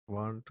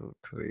One, two,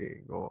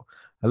 three, go.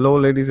 Hello,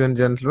 ladies and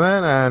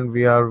gentlemen, and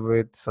we are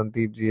with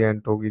Sandeep ji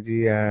and Togi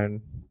ji, and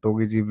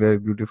Togi ji very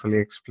beautifully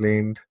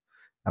explained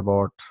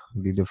about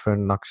the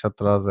different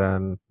nakshatras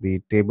and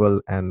the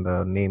table and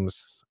the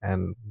names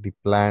and the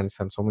plants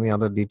and so many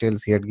other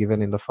details he had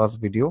given in the first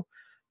video.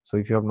 So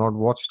if you have not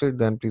watched it,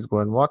 then please go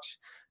and watch.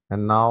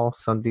 And now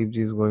Sandeep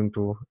ji is going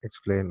to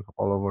explain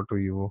all over to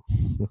you.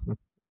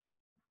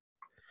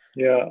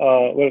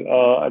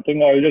 I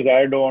think I'll just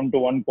add on to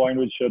one point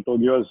which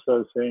Togi was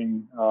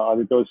saying,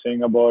 Aditya was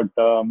saying about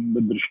the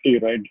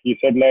drishti, right? He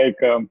said it's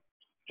an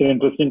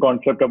interesting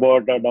concept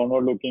about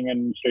downward looking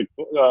and straight,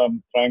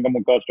 triangle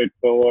mukha,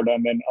 straightforward,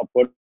 and then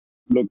upward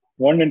look.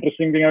 One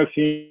interesting thing I've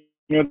seen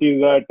with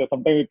is that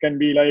sometimes it can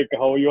be like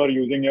how you are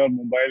using your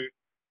mobile,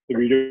 the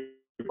video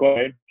call,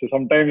 right? So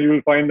sometimes you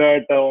will find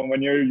that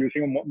when you're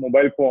using a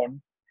mobile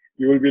phone,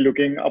 you will be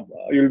looking up,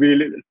 you'll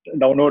be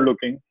downward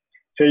looking.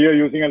 Say you're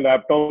using a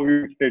laptop,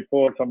 you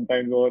straightforward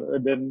sometimes, or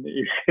then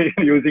if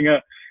you're using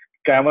a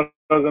camera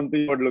or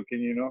something, you're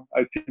looking,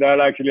 I see that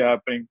actually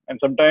happening. And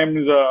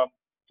sometimes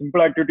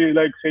simple activities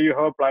like, say you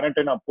have a planet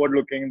and upward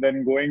looking,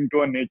 then going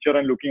to a nature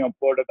and looking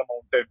upward at the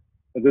mountain.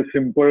 It's a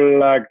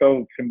simple act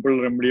of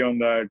simple remedy on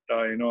that.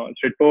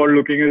 Straightforward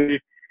looking is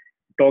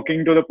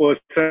talking to the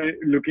person,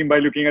 looking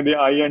at the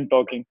eye and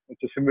talking.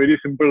 It's a very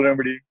simple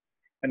remedy.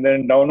 And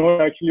then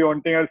downward, actually,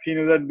 one thing I've seen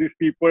is that these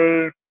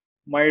people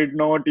might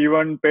not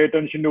even pay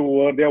attention to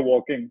where they're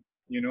walking.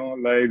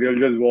 Like they'll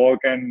just walk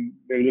and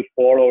they'll just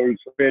fall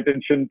also. Pay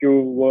attention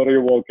to where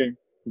you're walking.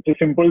 It's a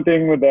simple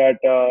thing with that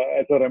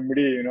as a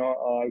remedy.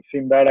 I've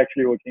seen that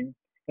actually working.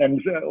 And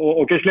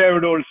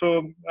occasionally,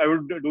 I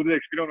would do the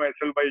experiment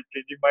myself by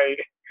changing my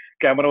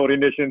camera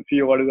orientation,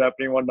 see what is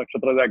happening, what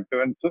nakshatra is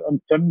active. And so on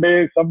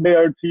someday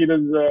I would see it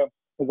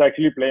as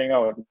actually playing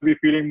out. I'll be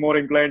feeling more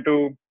inclined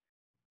to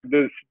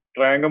this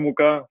triangle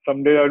mukha.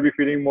 Someday I'll be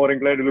feeling more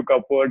inclined to look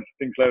upwards,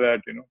 things like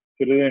that. So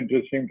it is an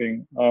interesting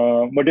thing.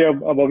 But yeah,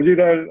 Babuji,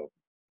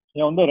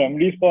 on the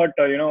remedies part,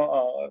 I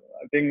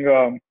think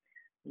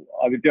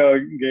Aditya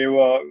gave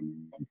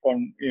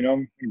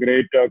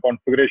great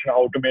configuration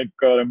how to make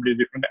remedies,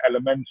 different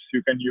elements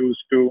you can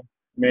use to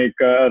make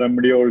a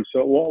remedy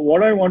also.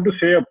 What I want to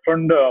say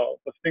upfront,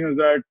 first thing is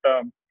that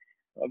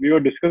we were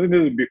discussing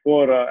this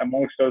before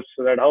amongst us,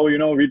 that how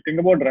we think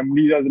about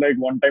remedies as like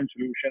one-time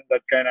solution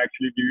that can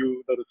actually give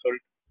you the result,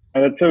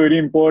 and that's a very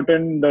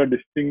important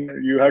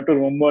distinction. You have to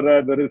remember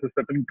that there is a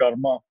certain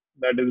karma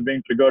that is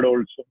being triggered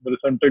also. There is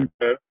something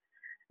there.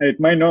 And it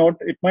might not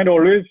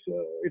always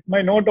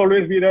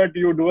be that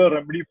you do a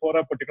remedy for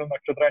a particular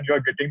nakshatra and you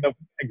are getting the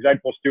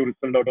exact positive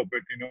result out of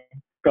it.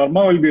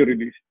 Karma will be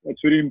released.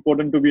 That's very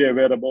important to be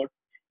aware about.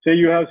 Say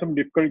you have some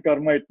difficult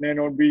karma, it may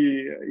not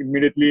be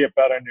immediately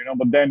apparent,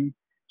 but then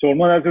so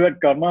almost as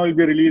that karma will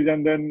be released,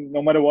 and then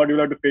no matter what,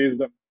 you'll have to face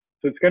them.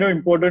 So it's kind of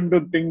important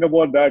to think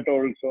about that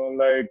also.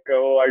 Like,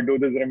 oh, I do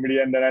this remedy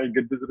and then I'll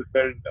get this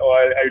result. Or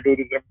I do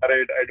this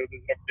remedy, I do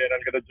this remedy and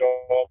I'll get a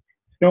job.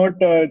 It's not.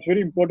 It's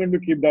very important to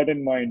keep that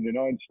in mind.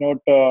 It's not.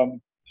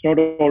 It's not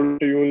all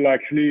you will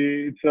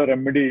actually. It's a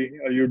remedy.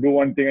 You do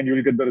one thing and you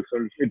will get the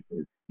results.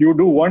 You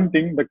do one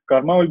thing, the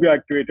karma will be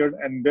activated,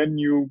 and then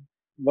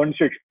once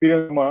you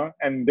experience karma,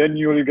 and then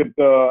you will get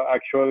the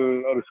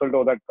actual result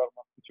of that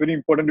karma. It's very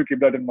important to keep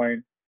that in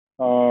mind.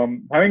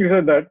 Having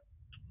said that,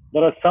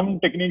 there are some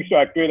techniques to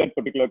activate that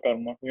particular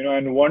karma,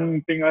 and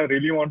one thing I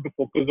really want to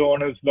focus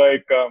on is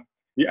like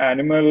the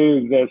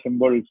animals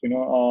symbols.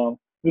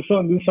 This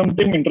is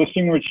something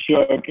interesting which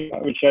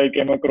I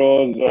came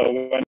across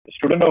when a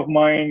student of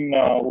mine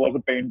who was a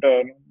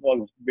painter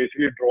was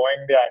basically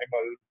drawing the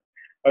animals.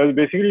 I was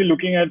basically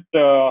looking at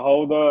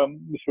how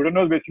the student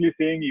was basically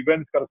saying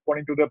events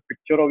corresponding to the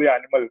picture of the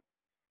animal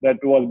that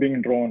was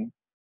being drawn.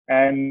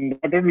 And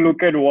I wanted to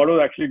look at what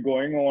was actually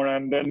going on,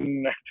 and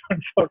then it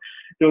turns out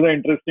it was an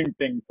interesting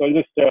thing. So I'll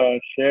just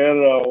share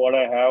what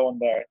I have on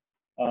that.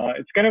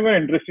 It's kind of an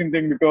interesting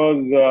thing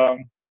because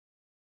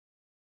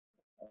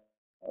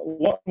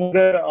what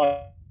there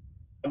are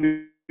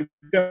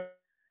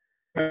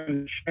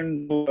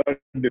mentioned,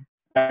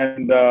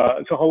 and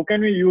so how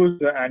can we use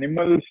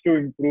animals to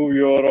improve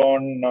your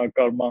own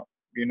karma?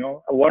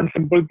 One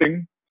simple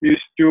thing is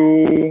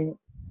to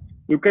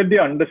look at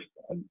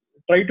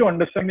try to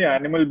understand the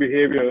animal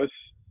behaviors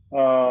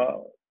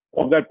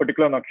of that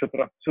particular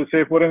nakshatra. So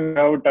say for instance,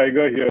 I have a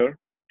tiger here.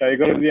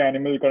 Tiger is the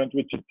animal connected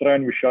with Chitra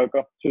and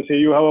Vishaka. So say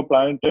you have a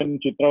planet in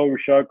Chitra or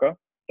Vishaka.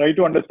 Try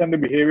to understand the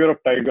behavior of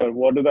tiger.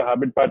 What are the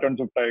habit patterns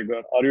of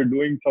tiger? Are you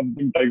doing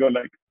something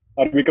tiger-like?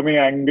 Are you becoming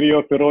angry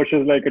or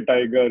ferocious like a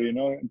tiger? Is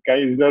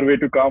there a way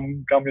to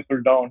calm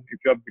yourself down if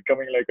you are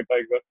becoming like a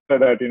tiger? So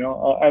that.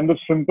 And the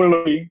simple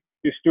way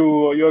is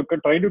you're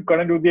trying to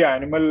connect with the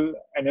animal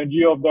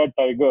energy of that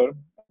tiger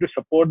to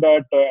support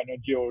that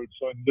energy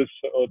also in this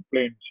earth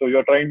plane. So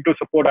you're trying to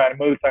support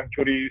animal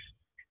sanctuaries,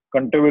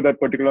 connect with that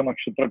particular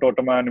nakshatra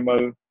totem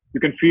animal. You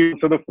can feed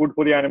also the food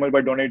for the animal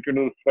by donating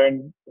to a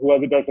friend who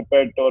has it as a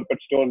pet or pet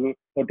store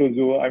or to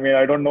zoo. I mean,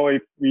 I don't know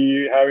if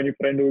we have any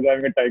friend who's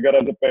having a tiger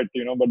as a pet,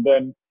 but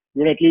then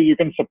even at least you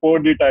can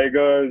support the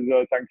tigers,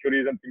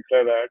 sanctuaries and things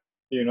like that.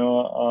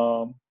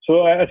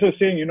 So as I was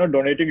saying,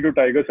 donating to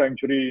tiger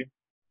sanctuary,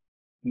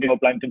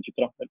 plants in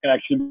Chitra, that can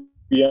actually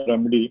be a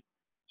remedy.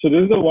 So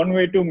this is the one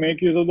way to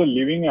make use of the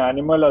living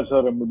animal as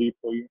a remedy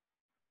for you.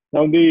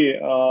 Now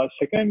the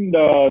second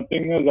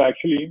thing is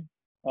actually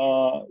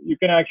you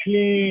can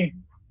actually,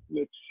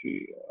 let's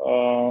see.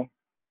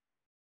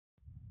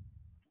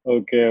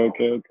 Okay.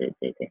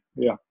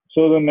 Yeah.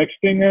 So the next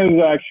thing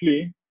is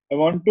actually I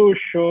want to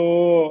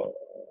show,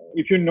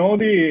 if you know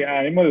the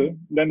animal,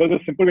 then there's a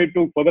simple way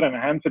to further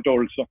enhance it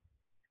also.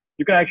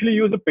 You can actually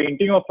use the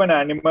painting of an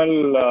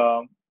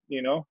animal,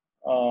 you know,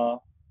 uh,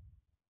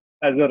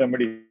 as a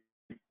remedy.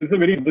 This is a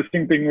very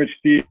interesting thing which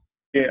the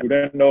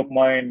student of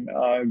mine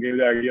gave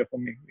the idea for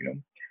me.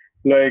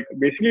 Like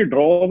basically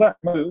draw the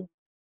animal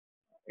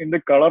in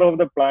the color of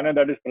the planet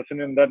that is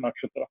present in that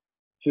nakshatra.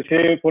 So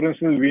say, for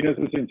instance, Venus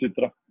is in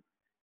Chitra.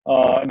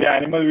 The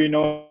animal we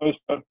know is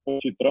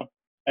Chitra,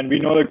 and we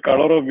know the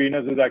color of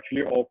Venus is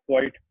actually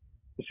off-white.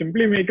 So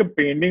simply make a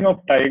painting of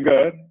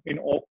tiger in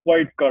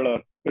off-white color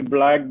with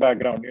black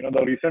background.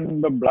 The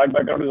reason the black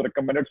background is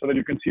recommended so that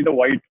you can see the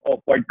white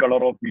off-white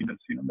color of Venus.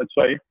 That's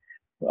why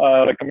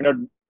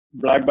recommended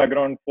black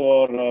background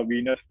for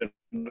Venus.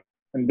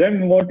 And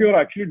then what you're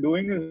actually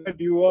doing is that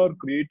you are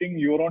creating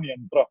your own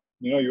yantra.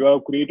 You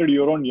have created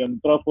your own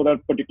yantra for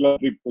that particular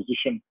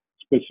position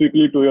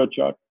specifically to your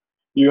chart.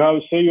 You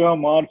have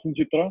Mars in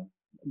Chitra,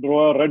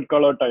 draw a red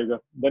color tiger.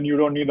 Then you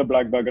don't need the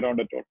black background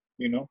at all.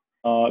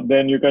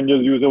 Then you can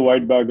just use a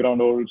white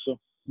background also.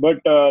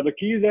 But the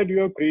key is that you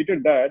have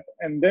created that,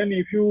 and then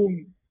if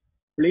you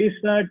place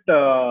that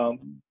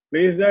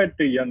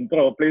yantra,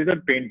 or place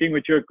that painting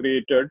which you have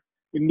created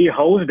in the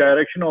house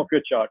direction of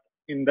your chart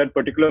in that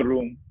particular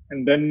room,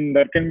 and then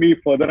that can be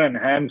further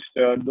enhanced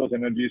those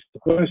energies.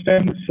 For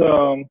instance,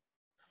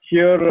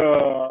 here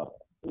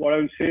what I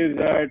will say is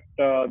that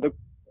the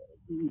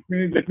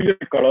let me get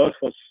the colors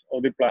first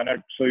of the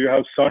planet. So you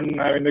have sun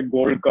having the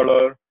gold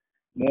color,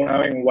 moon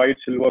having white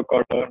silver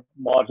color,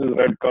 Mars is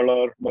red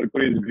color,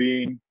 Mercury is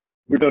green,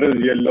 Jupiter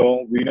is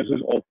yellow, Venus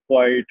is off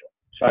white,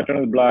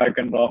 Saturn is black,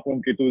 and Rahu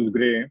and Ketu is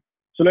gray.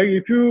 So like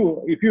if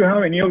you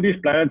have any of these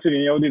planets in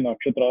any of the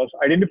nakshatras,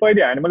 identify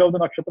the animal of the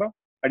nakshatra,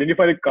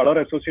 identify the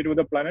color associated with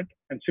the planet,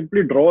 and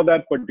simply draw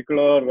that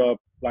particular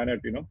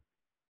planet.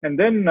 And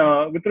then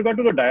with regard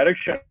to the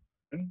direction,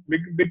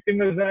 big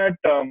thing is that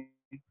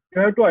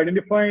you have to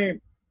identify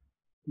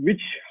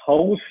which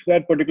house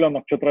that particular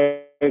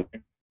nakshatra is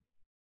in.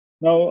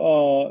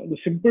 Now, the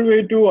simple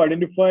way to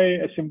identify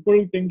a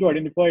simple thing to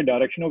identify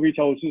direction of each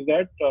house is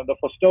that the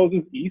first house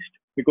is east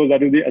because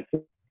that is the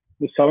essence.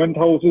 The seventh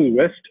house is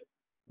west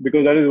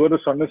because that is where the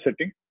sun is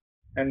setting,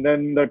 and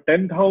then the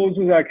 10th house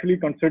is actually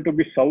considered to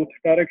be south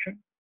direction,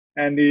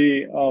 and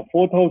the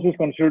fourth house is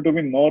considered to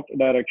be north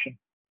direction.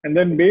 And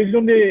then based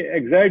on the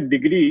exact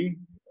degree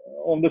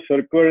on the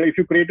circle, if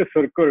you create a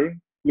circle,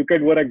 look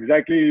at where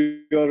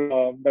exactly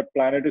your that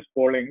planet is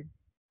falling,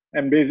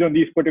 and based on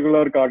these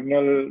particular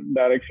cardinal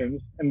directions,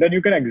 and then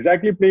you can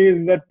exactly place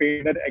that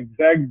paint that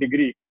exact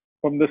degree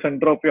from the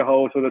center of your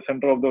house or the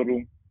center of the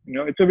room.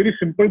 It's a very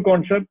simple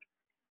concept.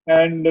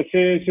 And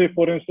say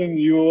for instance,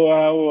 you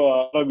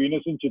have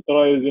Venus in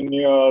Chitra is in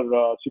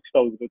your sixth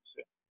house, let's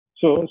say.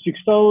 So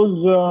sixth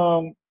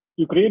house,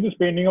 you create this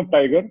painting of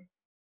tiger.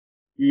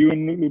 You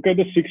look at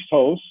the sixth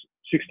house.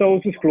 Sixth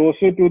house is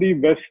closer to the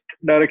west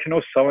direction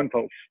of seventh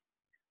house,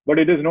 but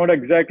it is not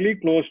exactly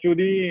close to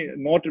the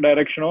north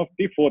direction of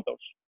the fourth house.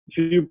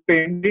 So you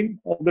painting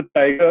of the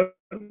tiger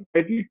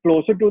slightly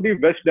closer to the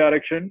west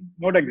direction,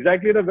 not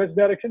exactly the west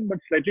direction, but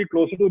slightly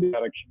closer to the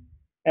direction,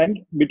 and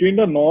between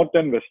the north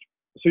and west.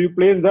 So you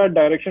place that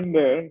direction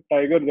there,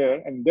 tiger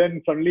there, and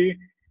then suddenly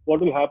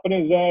what will happen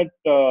is that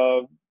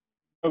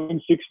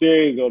in 6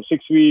 days or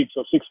 6 weeks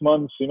or 6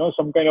 months,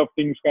 some kind of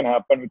things can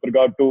happen with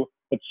regard to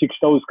that sixth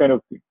house kind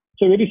of thing.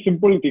 It's a very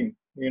simple thing.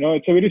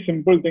 It's a very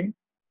simple thing.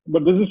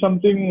 But this is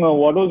something.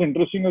 What was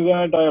interesting is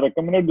that I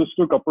recommended this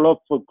to a couple of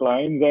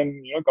clients,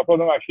 and a couple of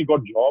them actually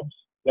got jobs.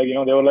 Like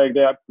they were like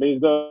they have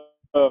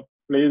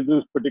placed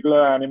this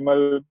particular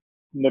animal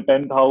in the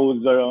 10th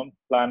house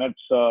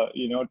planets,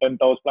 10th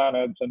house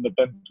planets and the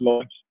 10th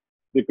lords.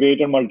 They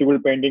created multiple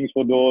paintings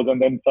for those,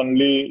 and then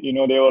suddenly,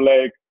 they were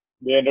like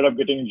they ended up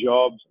getting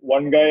jobs.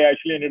 One guy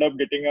actually ended up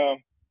getting a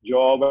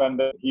job, and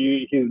then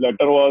his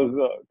letter was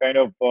kind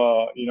of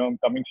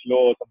coming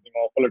slow or something.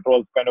 Offer letter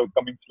was kind of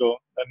coming slow,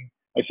 and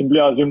I simply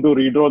asked him to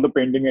redraw the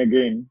painting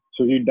again.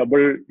 So he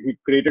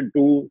created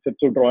two sets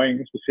of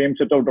drawings, the same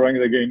set of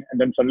drawings again, and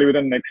then suddenly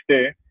within the next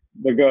day,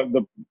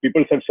 the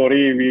people said,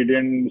 sorry, we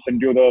didn't send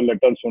you the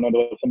letter sooner.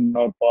 There was some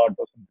part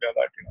or something like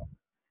that.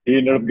 He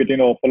ended up getting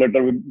an offer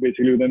letter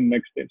basically within the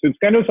next day. So it's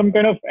kind of some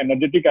kind of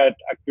energetic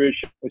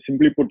activation,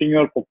 simply putting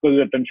your focus,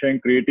 attention,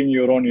 and creating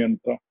your own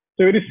yantra. It's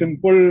a very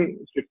simple,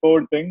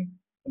 straightforward thing.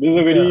 This is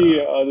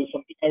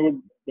something I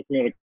would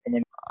definitely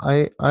recommend.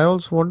 I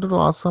also wanted to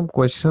ask some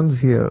questions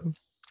here.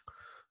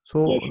 Yeah,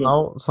 So sure.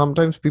 now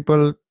sometimes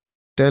people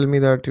tell me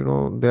that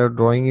their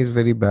drawing is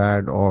very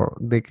bad or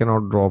they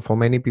cannot draw. For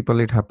many people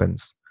it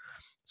happens.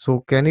 So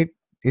can it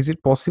is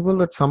it possible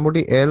that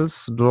somebody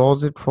else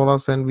draws it for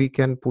us and we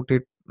can put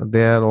it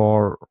there,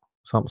 or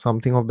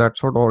something of that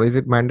sort, or is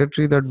it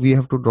mandatory that we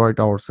have to draw it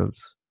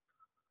ourselves?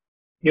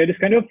 Yeah, it is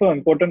kind of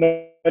important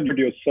that you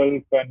do it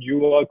yourself and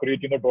you are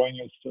creating the drawing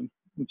yourself.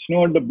 It's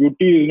not, the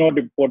beauty is not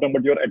important,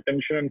 but your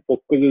attention and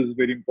focus is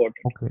very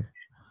important. Okay.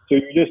 So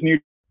you just need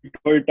to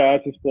draw it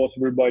as is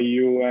possible by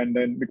you, and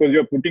then because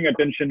you're putting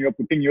attention, you're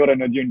putting your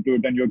energy into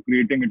it, and you're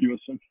creating it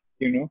yourself.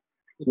 You know,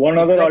 one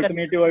It's other like a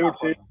alternative I would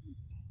say.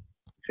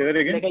 Say that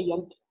it's again. like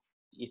a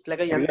it's like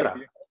a yantra.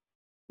 Exactly.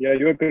 Yeah,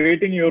 you are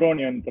creating your own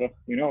yantra.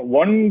 You know,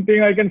 one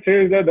thing I can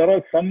say is that there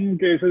are some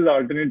cases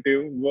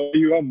alternative where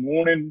you have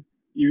moon in,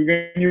 you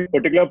can use a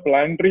particular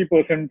planetary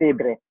person to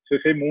draw. So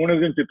say moon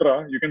is in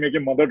Chitra, you can make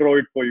your mother draw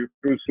it for you.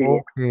 It will still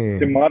work. Say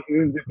Okay. Mars is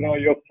in Chitra,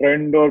 your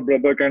friend or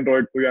brother can draw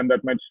it for you, and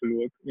that might still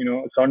work. You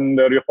know, son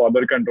there, your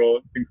father can draw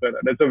things like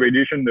that. That's a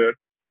variation there.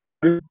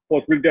 This is a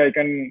possibility I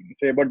can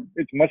say, but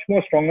it's much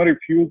more stronger if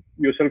you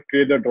yourself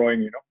create the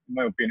drawing. You know, in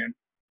my opinion.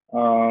 So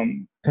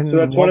And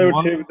that's what I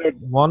would say with the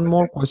one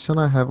more question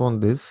I have on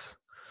this.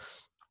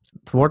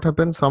 So what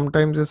happens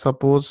sometimes is,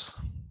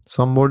 suppose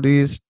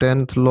somebody's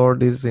 10th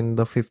lord is in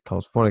the 5th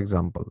house, for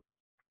example.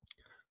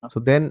 So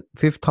then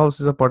 5th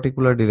house is a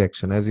particular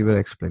direction, as you were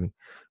explaining.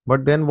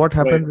 But then what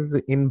right, happens is,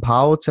 in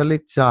Bhav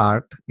Chalit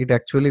chart, it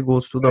actually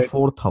goes to the right,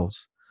 4th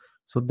house.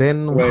 So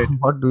then right.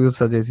 what do you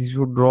suggest? You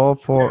should draw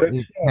for That's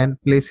it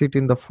and place it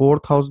in the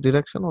 4th house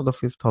direction or the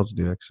 5th house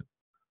direction.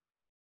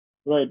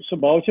 right. So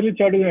Bhavachali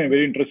chart is a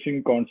very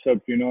interesting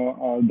concept. You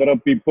know, there are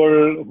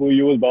people who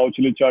use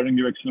Bhavachali chart and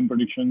give excellent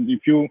predictions.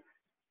 If you,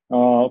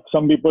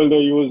 some people they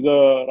use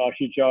the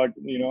Rashi chart,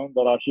 you know,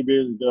 the Rashi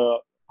based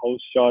house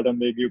chart,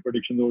 and they give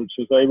predictions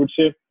also. So I would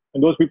say,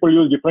 and those people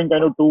use different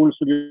kind of tools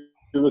to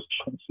give us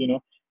predictions. You know,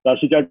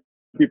 Rashi chart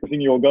people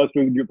using yogas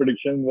to give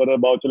predictions, whereas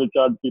Bhavachali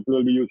chart people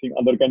will be using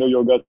other kind of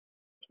yogas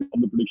to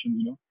give the predictions.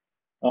 You know.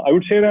 I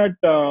would say that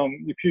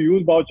if you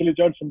use Bhavachali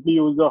chart, simply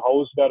use the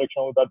house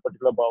direction of that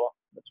particular Bhava.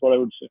 That's what I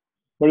would say.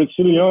 But it's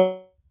still, you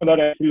know, that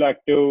energy is still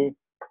active.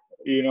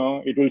 You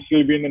know, it will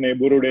still be in the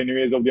neighborhood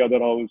anyways of the other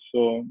house.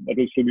 So that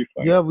will still be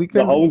fine. Yeah, we The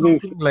can do house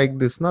is, something like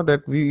this, now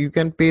that we you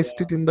can paste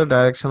yeah, it in the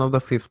direction of the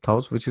 5th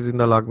house, which is in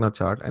the Lagna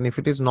chart. And if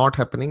it is not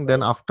happening,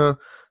 then right, after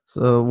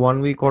 1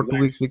 week or 2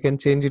 weeks, exactly. we can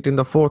change it in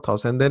the 4th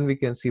house, and then we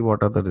can see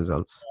what are the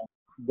results.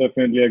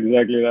 Definitely,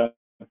 exactly that.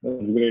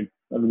 That's great.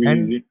 That'll be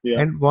easy.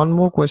 And Yeah, one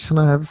more question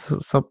I have.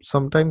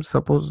 Sometimes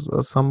suppose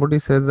somebody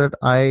says that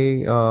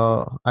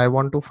I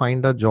want to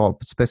find a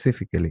job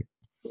specifically.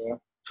 yeah,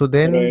 So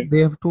then right. they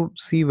have to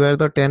see where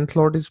the 10th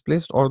lord is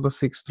placed or the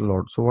 6th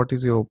lord. So what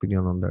is your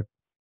opinion on that?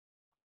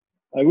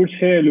 I would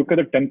say look at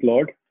the 10th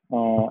Lord. I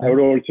Okay. would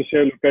also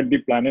say look at the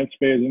planet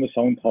space in the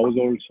 7th house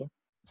also.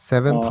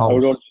 7th I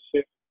would also house.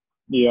 say,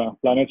 yeah,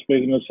 planet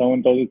space in the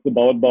 7th house. It's the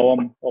Bhavat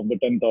Bhavam of the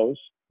 10th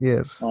house.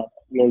 Yes.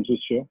 Will also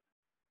show.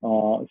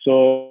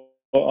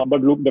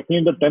 But look,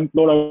 definitely the 10th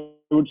Lord,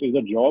 I would say, is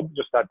a job,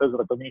 just status,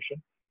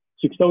 recognition.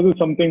 6th house is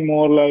something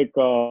more like,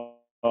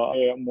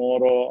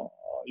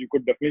 you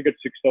could definitely get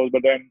 6th house,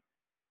 but then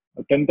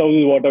 10th house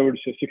is what I would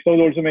say. 6th house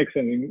also makes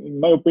sense. In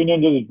my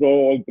opinion, just draw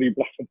all three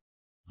planets,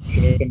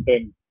 you know,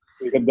 10.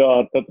 You get the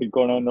Artha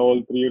Trikona and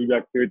all three will be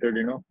activated,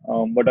 you know.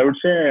 But I would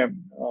say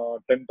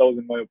 10th house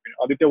in my opinion.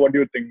 Aditya, what do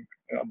you think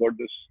about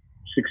this?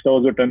 6th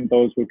house or 10th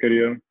house for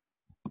career?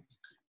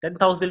 10th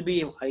house will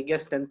be, I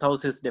guess 10th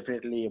house is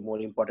definitely more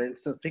important.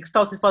 So 6th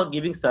house is for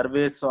giving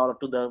service or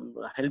to the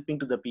helping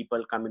to the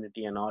people,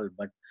 community and all.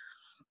 But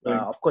Right.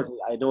 of course,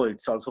 I know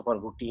it's also for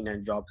routine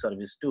and job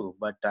service too.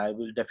 But I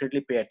will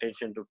definitely pay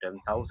attention to 10th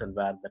house and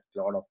where that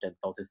lord of 10th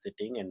house is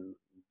sitting and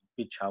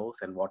which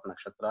house and what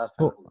nakshatras and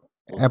So those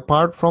things.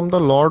 apart from the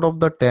lord of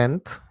the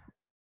 10th,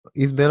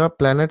 if there are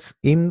planets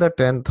in the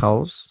 10th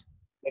house,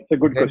 That's a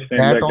good then question.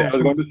 that Exactly. I was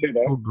also going to we say need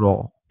that. to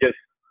draw. Yes,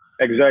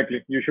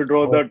 exactly. You should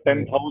draw the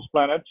 10th Okay. house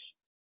planets,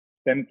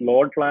 10th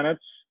lord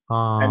planets,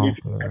 and if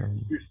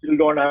Okay. you still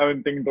don't have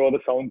anything, draw the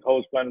 7th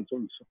house planets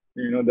also.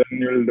 You know, then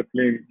you'll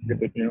definitely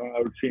get it. You know,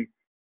 I would see.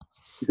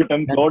 If you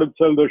 10th And lord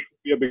itself, there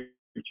should be a big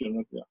picture. You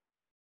know? Yeah.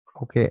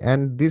 okay,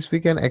 and this we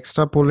can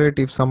extrapolate.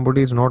 If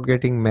somebody is not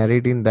getting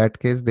married, in that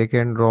case, they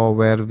can draw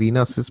where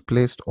Venus is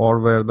placed, or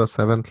where the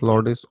 7th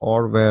lord is,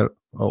 or where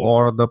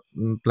or the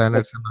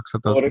planets and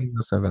nakshatras Or in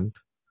the 7th.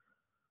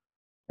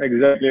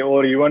 exactly,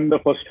 or even the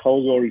first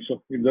house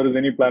also. If there is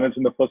any planets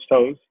in the first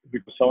house,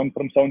 because 7th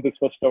from 7th is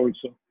first house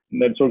also.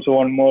 And that's also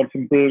one more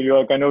simple. You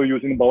are kind of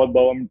using Bhavat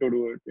Bhavam to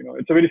do it. You know,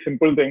 it's a very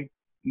simple thing,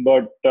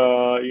 but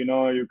you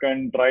know, you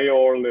can try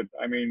all it.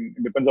 I mean,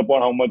 it depends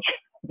upon how much,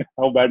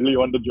 how badly you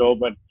want the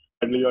job and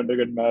badly you want to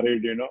get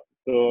married. You know,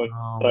 so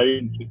try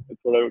and see. Okay. That's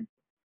what I would.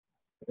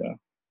 Yeah.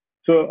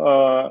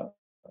 So,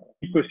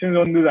 any questions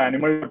on this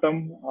animal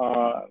totem?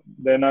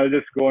 Then I'll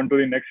just go on to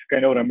the next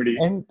kind of remedy,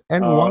 And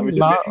which is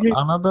basically,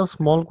 another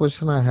small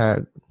question I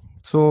had.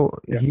 So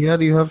yeah, here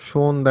you have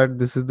shown that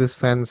this is this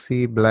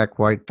fancy black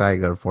white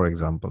tiger, for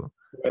example.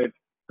 right,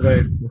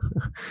 right,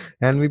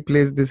 And we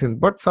place this in.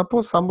 But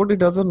suppose somebody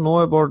doesn't know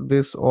about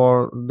this,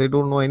 or they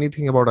don't know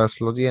anything about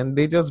astrology, and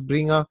they just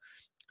bring a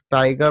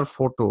tiger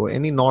photo,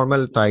 any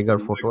normal tiger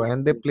photo, Exactly.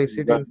 and they place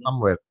it in Exactly.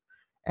 somewhere,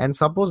 and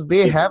suppose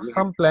they have Exactly.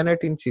 some planet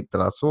in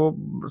Chitra,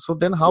 so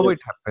then how Yes. it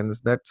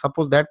happens that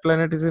suppose that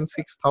planet is in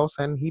 6th house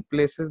and he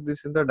places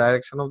this in the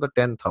direction of the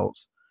 10th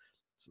house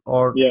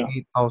or Yeah.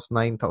 8th house,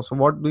 9th house. So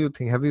what do you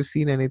think? Have you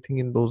seen anything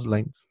in those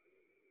lines?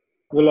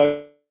 Well,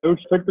 I would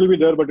say effect will be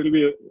there, but it will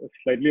be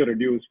slightly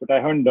reduced. But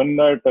I haven't done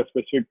that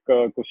specific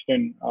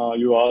question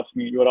you asked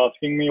me. You are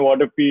asking me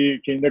what if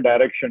we change the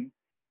direction?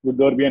 Would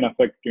there be an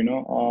effect?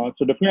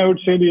 So definitely I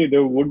would say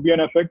there would be an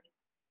effect.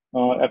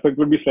 Effect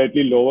would be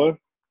slightly lower.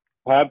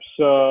 Perhaps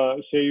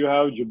say you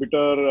have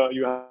Jupiter,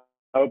 you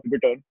have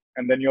Jupiter,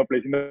 and then you are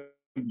placing the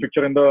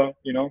picture in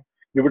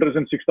Jupiter is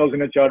in 6th house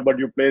in a chart, but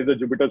you place the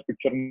Jupiter's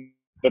picture in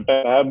the 10th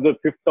house. Perhaps the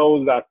 5th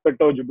house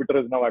aspect of Jupiter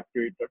is now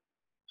activated.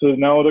 So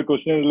now the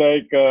question is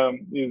like,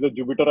 is the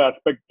Jupiter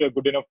aspect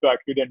good enough to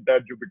activate the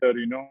entire Jupiter?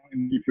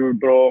 If you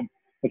draw,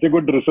 that's a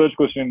good research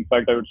question. In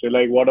fact, I would say,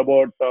 like, what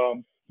about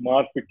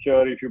Mars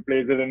picture? If you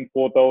place it in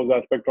 4th house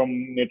aspect from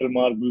natal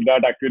Mars, will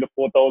that activate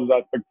the 4th house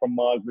aspect from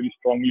Mars very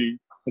strongly?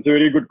 It's a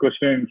very good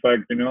question. In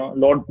fact, a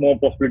lot more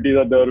possibilities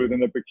are there within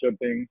the picture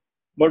thing.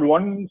 But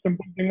one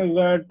simple thing is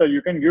that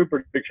you can give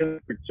predictions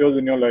with pictures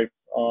in your life.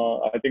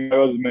 I think I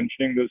was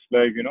mentioning this,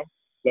 like,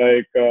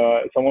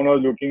 someone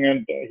was looking at,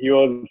 he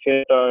was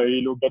saying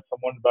he looked at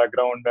someone's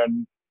background,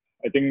 and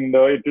I think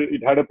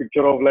it had a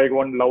picture of like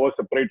one lover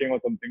separating or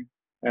something.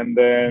 And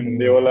then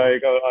they were Mm.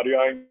 like, "Are you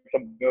having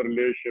some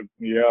relationship?"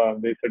 Yeah,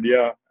 they said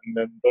yeah. And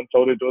then turns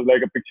out it was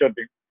like a picture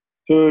thing.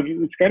 So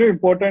it's kind of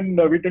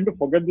important. We tend to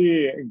forget the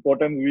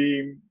importance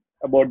we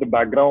about the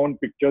background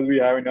pictures we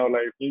have in our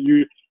life.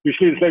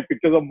 Usually it's like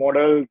pictures of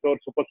models or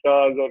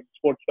superstars or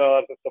sports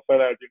stars and stuff like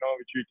that,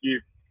 which we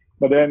keep.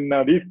 But then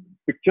these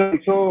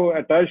pictures also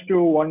attached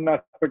to one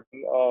aspect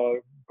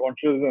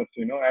consciousness,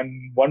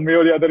 and one way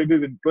or the other it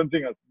is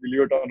influencing us,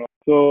 believe it or not.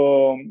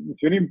 So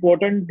it's very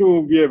important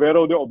to be aware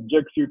of the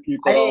objects you keep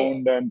I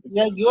around and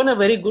Yeah, given a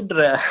very good.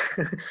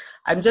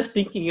 I'm just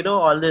thinking,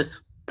 all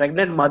this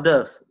pregnant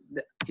mothers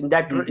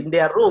Mhm. in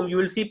their room, you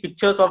will see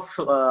pictures of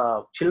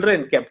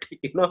children kept.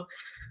 Have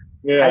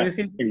Yeah, you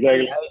seen?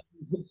 exactly.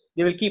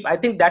 They will keep. I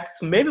think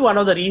that's maybe one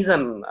of the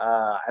reason.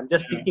 I'm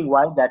just Yeah. thinking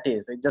why that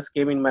is. It just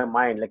came in my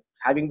mind, like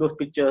having those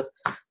pictures.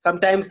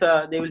 Sometimes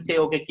they will say,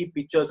 okay, keep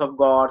pictures of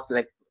gods,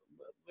 like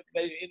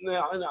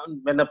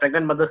when a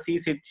pregnant mother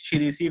sees it, she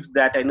receives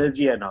that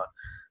energy and all.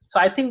 So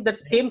I think that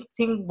same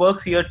thing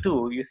works here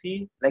too. You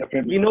see, like we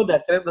Definitely. know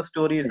that the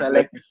stories are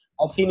like Exactly.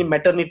 I've seen in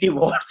maternity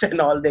wards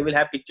and all. They will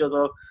have pictures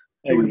of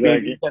cute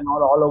babies Exactly. and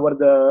all over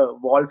the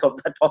walls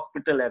of that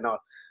hospital and all.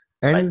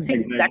 So I And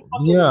think that's Exactly.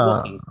 also yeah,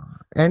 working.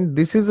 and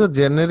this is a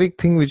generic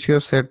thing which you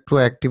have said to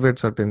activate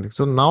certain things.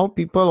 So now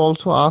people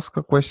also ask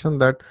a question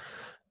that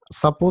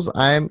suppose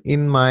I am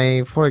in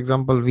my, for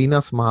example,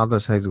 Venus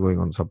Mahadasha is going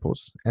on,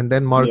 suppose, and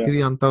then Yeah.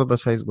 Mercury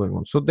Antardasha is going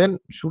on. So then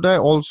should I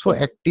also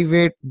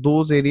activate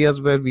those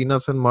areas where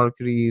Venus and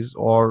Mercury is,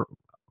 or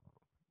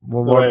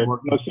Right.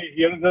 what? Now, see,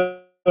 here's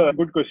a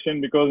good question,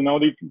 because now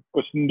the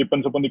question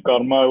depends upon the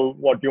karma,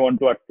 what you want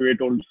to activate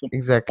also. Are you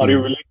Exactly.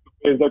 willing to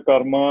face the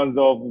karmas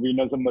of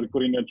Venus and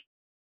Mercury in your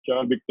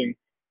chart? Big thing.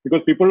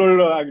 Because people will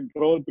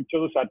draw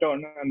pictures of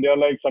Saturn, and they are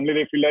like, suddenly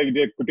they feel like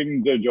they're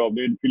quitting their job.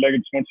 They feel like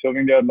it's not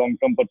serving their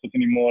long-term purpose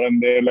anymore,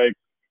 and they're like,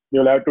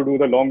 they'll have to do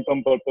the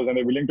long-term purpose, and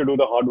they're willing to do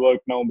the hard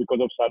work now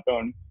because of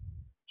Saturn.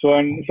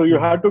 So you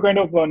have to kind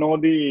of know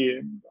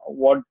the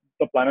what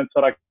the planets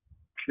are actually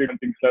doing and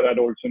things like that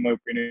also, in my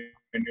opinion.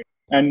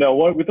 And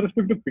with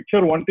respect to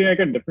picture, one thing I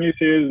can definitely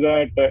say is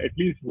that at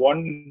least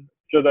one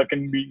picture that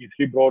can be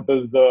easily brought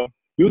is the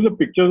use the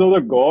pictures of the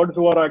gods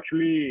who are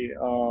actually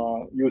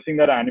using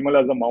that animal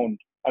as a mount,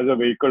 as a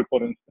vehicle,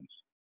 for instance.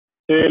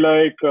 Say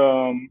like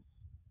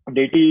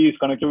deity is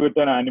connected with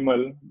an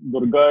animal.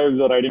 Durga is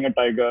riding a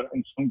tiger.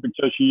 In some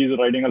picture, she is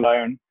riding a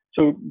lion.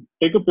 So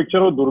take a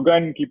picture of Durga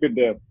and keep it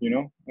there,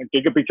 and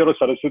take a picture of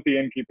Saraswati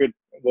and keep it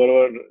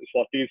wherever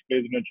Swati is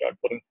placed in a chart,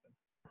 for instance.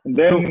 And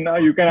So,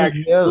 then you can so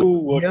actually here,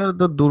 do here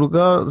the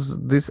Durga's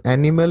this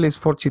animal is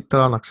for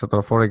Chitra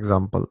Nakshatra, for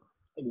example.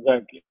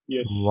 exactly.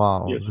 Yes.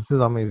 Wow, Yes. this is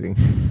amazing.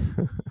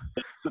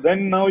 So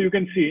then now you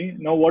can see,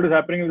 now what is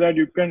happening is that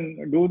you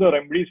can do the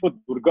remedies for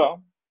Durga,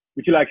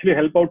 which will actually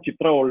help out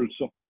Chitra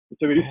also.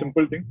 It's a very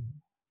simple Okay. thing.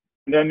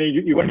 And then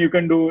even you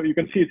can do, you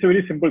can see it's a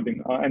very simple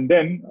thing. And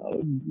then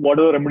what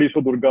are the remedies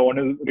for Durga? One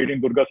is reading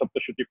Durga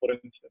Saptashruti, for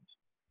instance.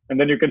 And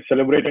then you can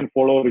celebrate and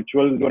follow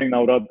rituals during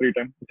Navratri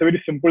time. It's a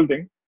very simple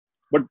thing,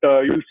 but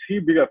you'll see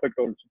big effect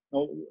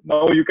also.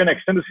 Now you can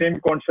extend the same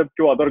concept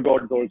to other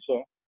gods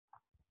also.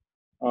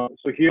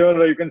 So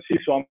here you can see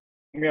Swami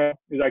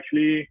is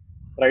actually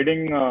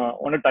riding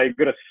on a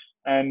tigress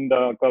and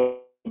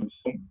so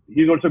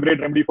he's also a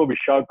great remedy for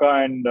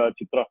Vishaka and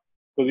Chitra,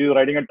 because he's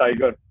riding a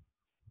tiger.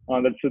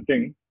 That's the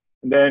thing.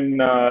 And then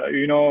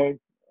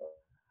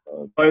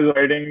Shiva is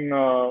riding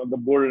the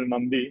bull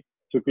Nandi.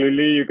 So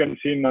clearly you can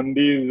see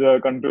Nandi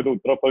is country to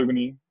Uttara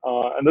Falguni.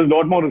 And there's a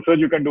lot more research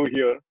you can do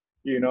here.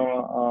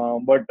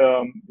 But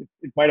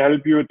it it might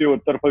help you with your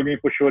Uttar Falguni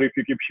for sure if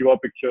you keep Shiva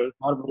pictures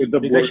Or with the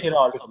board. Mrigashira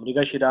also.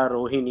 Mrigashira,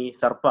 Rohini,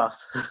 Sarpas.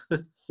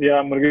 Yeah,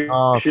 Ah,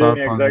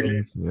 Mrigashirani, exactly. Sarpan,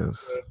 yes, yes.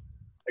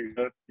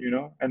 Exactly,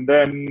 and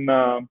then you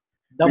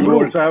Damru.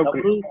 also have Damru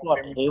is Krishna what?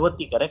 famous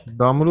Revati, correct?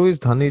 Damru is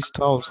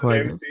Dhanishta also, I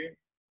Revati, guess.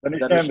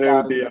 Dhanisha and Dhanishta.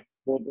 Revati, yeah,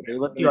 both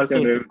Revati Dhanisha also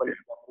and a Revati. symbol.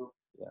 Damru.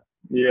 Yeah.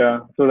 Yeah,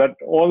 so that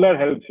all that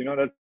helps,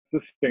 that's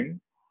this thing.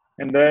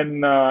 And then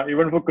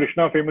even for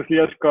Krishna, famously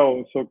as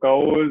cow. So cow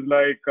is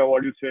like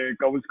what do you say?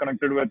 Cow is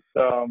connected with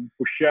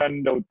Pushya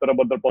and Uttara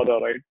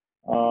Bhadrapada, right?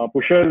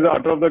 Pushya is the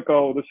udder of the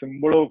cow. The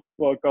symbol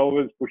of cow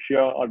is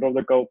Pushya, udder of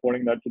the cow,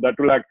 pointing that. So that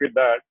will activate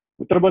that.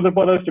 Uttara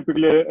Bhadrapada is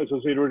typically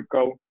associated with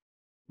cow.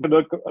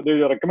 They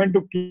recommend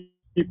to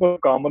keep a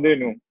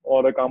Kamadhenu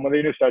or a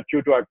Kamadhenu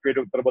statue to activate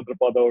Uttara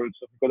Bhadrapada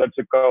also because that's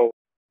a cow.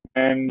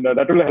 And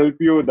that will help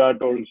you with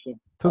that also.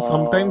 So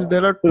sometimes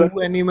there are So two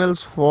that's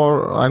animals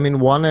for, I mean,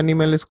 one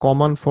animal is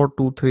common for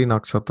two, three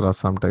nakshatras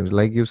sometimes.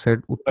 Like you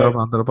said, Uttar right,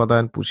 Bhadrapada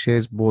and Pushya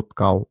is both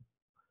cow.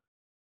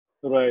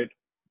 right,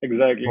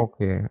 exactly.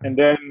 Okay. And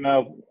then,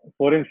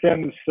 for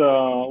instance,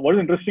 what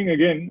is interesting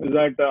again is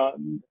that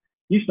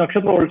each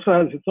nakshatra also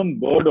has its own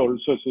bird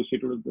also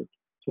associated with it.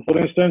 So, for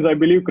instance, I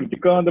believe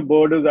Kritika, the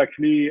bird, is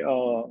actually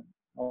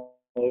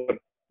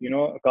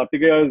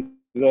Kartikeya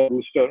is a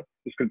rooster,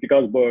 is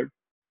Kritika's bird,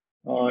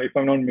 if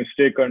I'm not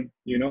mistaken.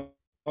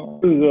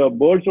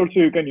 Birds also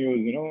you can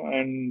use,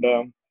 and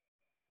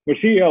but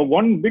see,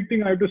 one big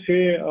thing I have to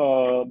say,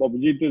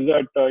 Babajit, is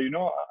that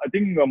I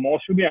think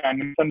most of the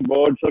animals and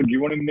birds are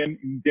given in an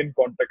Indian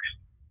context.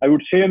 I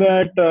would say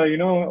that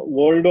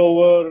world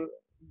over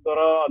there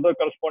are other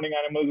corresponding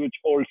animals which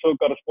also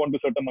correspond to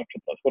certain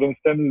nakshatras. For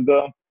instance,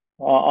 the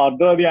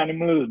Ardha, the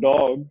animal is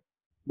dog,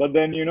 but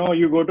then you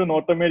go to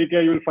North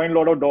America, you will find a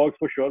lot of dogs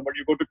for sure. But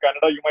you go to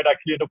Canada, you might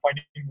actually end up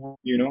finding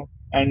wolf,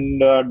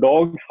 and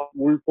dogs,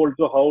 wolf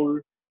also howl.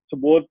 So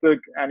both the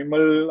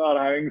animal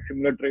are having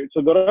similar traits.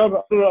 So there are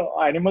other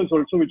animals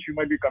also which you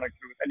might be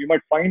connected with, and you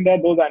might find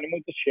that those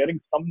animals are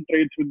sharing some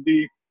traits with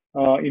the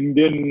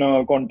Indian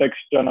context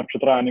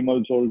nakshatra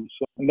animals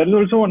also. And there is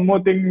also one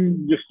more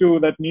thing just to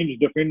that needs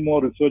definitely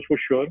more research for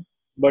sure.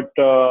 But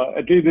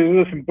at least this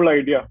is a simple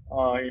idea,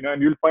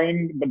 and you'll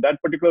find but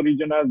that particular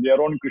region has their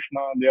own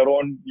Krishna, their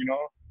own,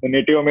 the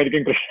Native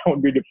American Krishna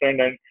would be different,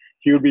 and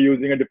he would be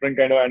using a different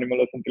kind of animal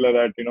or something like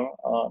that,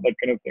 that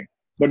kind of thing.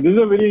 But this is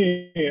a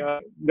very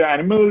the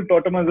animal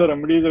totem as a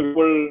remedy is a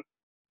very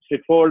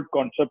straightforward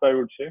concept, I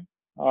would say.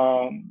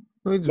 So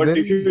it's But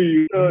if you very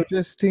use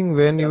interesting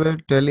when yeah, you were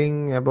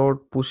telling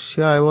about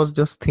Pushya. I was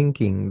just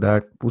thinking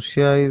that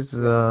Pushya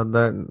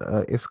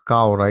is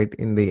cow, right,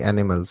 in the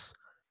animals.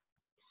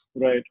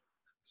 right,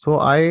 So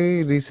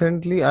I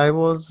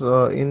was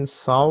in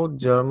South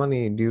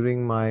Germany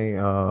during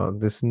my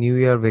this New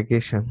Year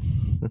vacation,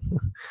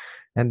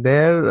 and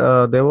there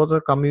was a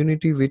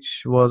community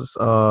which was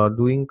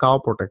doing cow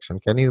protection.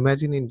 Can you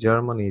imagine in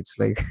Germany? It's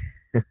like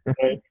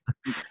right,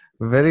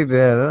 very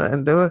rare,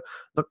 and the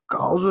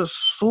cows were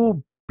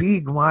so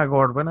big. My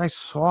God, when I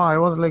saw, I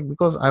was like,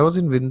 because I was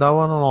in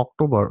Vrindavan on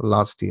October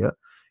last year,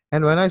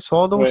 and when I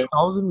saw those right,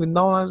 cows in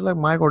Vrindavan, I was like,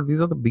 my God,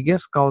 these are the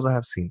biggest cows I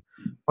have seen.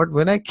 But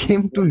when I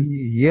came to right,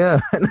 here,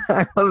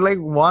 I was like,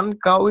 one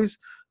cow is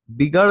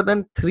bigger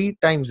than three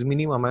times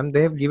minimum, and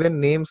they have given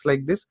names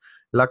like this: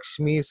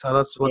 Lakshmi, right,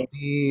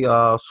 Saraswati,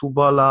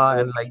 Subala,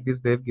 right, and like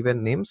this. They have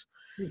given names,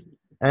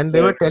 and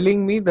they were right.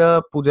 telling me,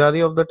 the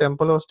pujari of the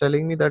temple was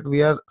telling me that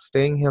we are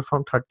staying here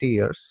from 30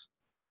 years.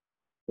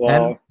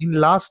 And Wow, in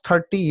last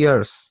 30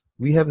 years,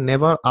 we have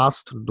never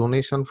asked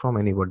donation from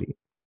anybody.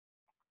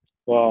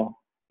 wow,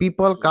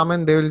 People come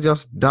and they will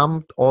just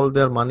dump all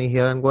their money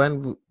here and go,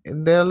 and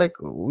they're like,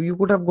 you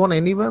could have gone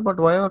anywhere, but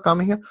why are you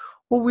coming here?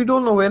 Oh, we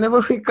don't know. Whenever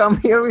we come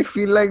here, we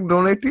feel like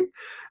donating.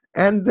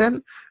 And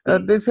then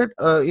they said,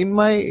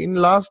 in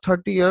last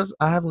 30 years,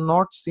 I have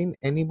not seen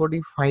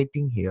anybody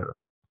fighting here.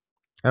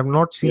 I have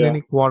not seen yeah,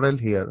 any quarrel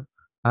here.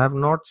 I have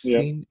not yeah,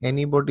 seen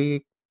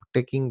anybody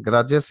taking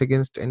grudges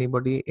against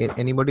anybody,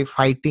 anybody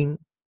fighting.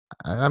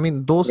 I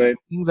mean, those right,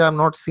 things I have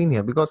not seen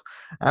here, because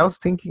I was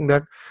thinking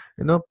that,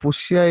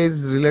 Pushya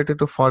is related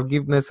to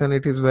forgiveness, and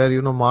it is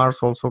where, Mars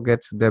also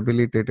gets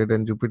debilitated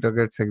and Jupiter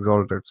gets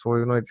exalted. So,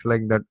 it's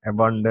like that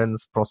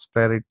abundance,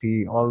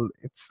 prosperity, all,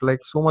 it's like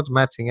so much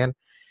matching. And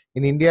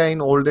in India,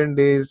 in olden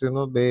days,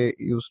 they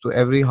used to,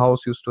 every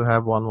house used to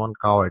have one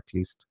cow at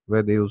least,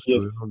 where they used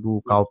to, yes,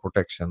 do yes, cow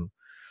protection.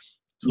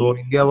 So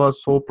yes, India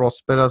was so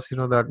prosperous,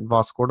 that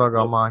Vasco da yes,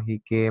 Gama,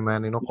 he came,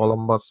 and yes,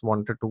 Columbus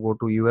wanted to go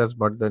to US,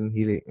 but then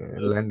he yes,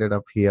 landed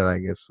up here, I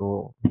guess.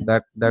 So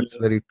that's yes,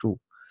 very true.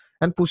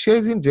 And Pushya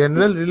is in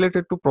general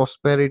related to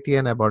prosperity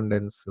and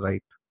abundance,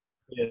 right?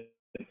 yes,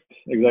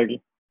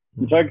 exactly.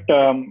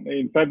 Mhm.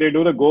 In fact, they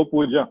do the Go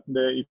Puja.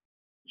 If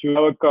you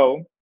have a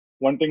cow,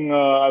 one thing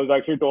I was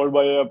actually told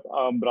by a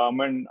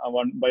Brahmin,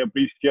 by a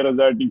priest here, is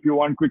that if you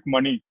want quick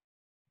money,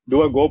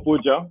 do a Go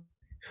Puja,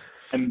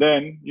 and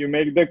then you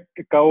make the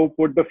cow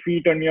put the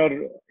feet on your,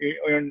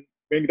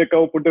 make the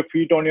cow put the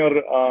feet on your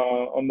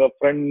on the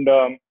front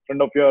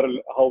of your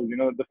house,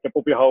 the step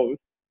of your house,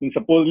 and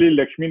supposedly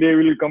Lakshmi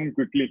Devi will come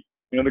quickly.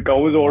 The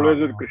cow is always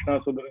with Wow.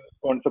 Krishna, so there is this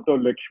concept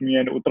of Lakshmi,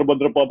 and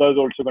Uttarabhadrapada is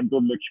also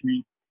controlled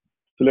Lakshmi.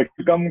 So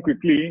Lakshmi come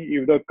quickly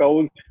if the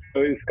cow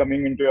is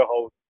coming into your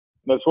house.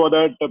 That's what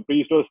that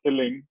priest was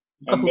telling.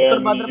 Because And Uttar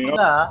then,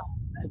 Bhadrapada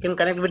I can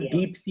connect with yeah,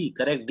 deep sea,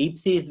 correct? Deep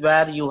sea is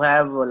where you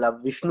have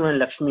Vishnu and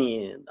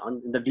Lakshmi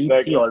on the deep sea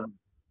exactly. all.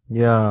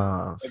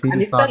 Yeah, And Siri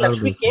in fact, Sagar they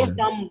Lakshmi came say.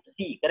 from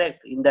sea,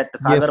 correct? In that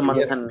Sagar Yes, yes,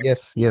 Manthan,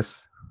 yes, sea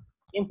yes.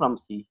 came from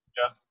sea.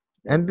 Yeah.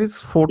 And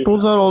these Yeah.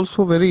 photos are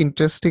also very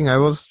interesting. I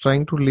was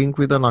trying to link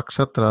with the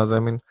nakshatras. I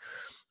mean,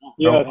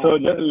 Yeah, Yeah, so how,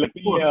 let of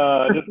me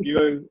course. just give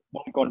a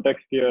more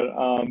context here,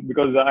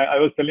 because I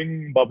was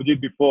telling Babuji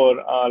before,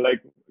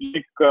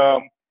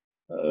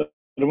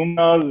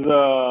 Ramana's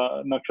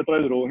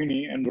nakshatra is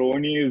Rohini, and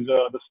Rohini is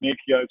the snake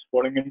here. It's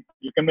falling in.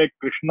 You can make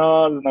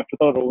Krishna's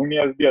nakshatra Rohini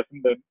as the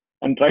ascendant,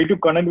 and try to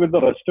connect with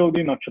the rest of the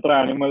nakshatra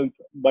animals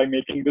by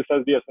making this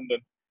as the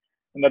ascendant.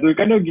 And that will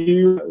kind of give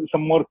you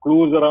some more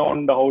clues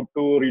around how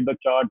to read the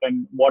chart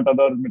and what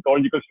other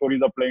mythological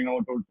stories are playing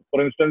out. Also.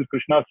 For instance,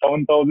 Krishna's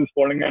seventh house is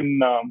falling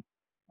in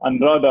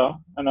Anuradha,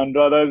 and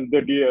Anuradha is the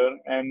deer,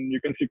 and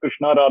you can see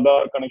Krishna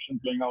Radha connection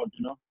playing out.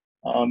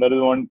 That is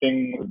one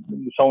thing.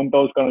 The seventh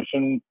house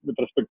connection with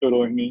respect to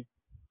Rohini.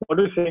 What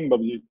are you saying,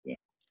 Babji? Yeah.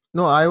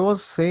 no, I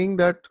was saying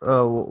that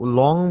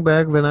long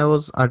back when I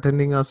was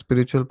attending a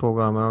spiritual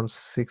program around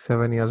 6,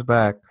 7 years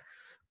back,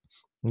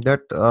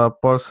 that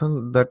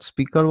that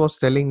speaker was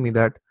telling me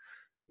that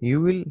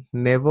you will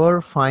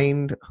never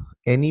find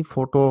any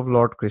photo of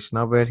Lord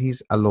Krishna where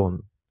he's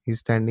alone. He's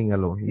standing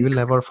alone. You will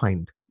never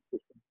find.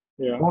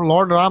 Yeah. For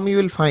Lord Ram, you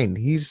will find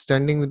he's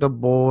standing with a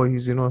bow,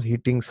 he's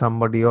hitting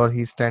somebody, or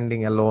he's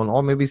standing alone,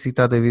 or maybe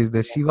Sita Devi is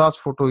there. Shiva's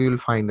photo you will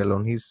find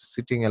alone. He's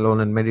sitting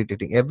alone and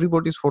meditating.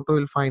 Everybody's photo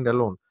you'll find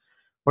alone.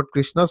 But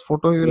Krishna's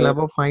photo you will Right.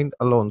 never find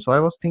alone. So I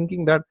was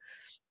thinking that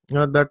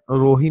that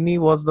Rohini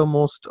was the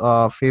most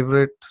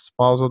favorite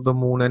spouse of the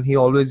moon, and he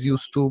always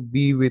used to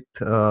be with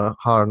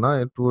her,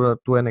 na,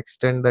 to an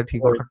extent that he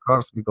got Right. a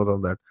curse because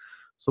of that.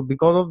 So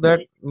because of that,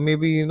 Right.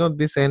 maybe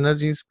this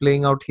energy is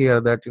playing out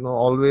here. That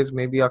always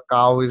maybe a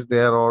cow is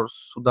there, or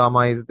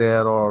Sudama is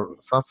there, or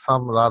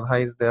some Radha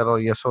is there, or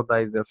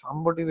Yashoda is there.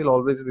 Somebody will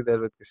always be there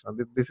with Krishna.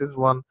 This is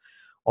one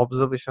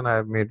observation I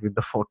have made with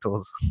the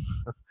photos.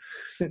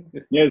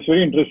 Yeah, it's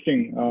very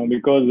interesting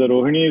because the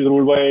Rohini is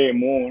ruled by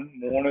Moon.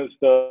 Moon is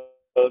the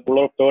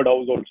ruler of third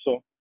house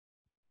also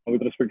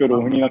with respect to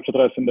Rohini Uh-huh.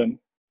 Nakshatra ascendant.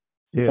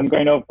 So some Yes.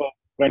 kind of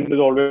friend is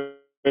always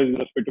with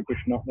respect to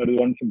Krishna. That is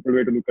one simple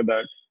way to look at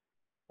that.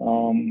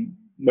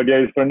 But yeah,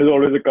 his friend is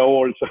always a cow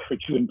also,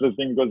 which is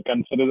interesting because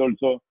Cancer is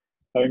also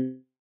having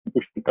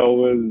Pushpa. Cow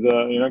is,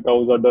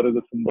 cow's udder is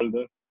a symbol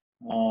there.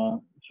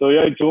 So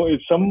yeah,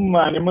 it's some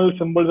animal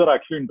symbols are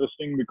actually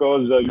interesting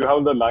because you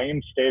have the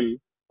lion's tail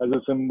as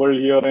a symbol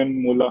here in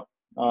Mula.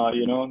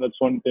 That's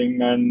one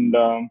thing, and I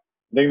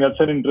think that's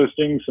an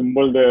interesting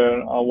symbol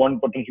there. One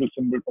potential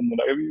symbol for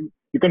Mula.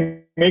 You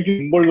can make these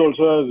symbols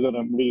also as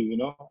remedies.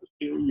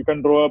 You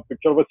can draw a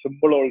picture of a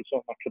symbol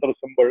also, nakshatra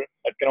symbol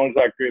that can also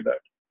activate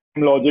that.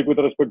 Same logic with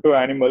respect to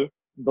animal.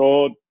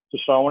 Draw to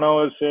Shravana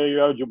or say you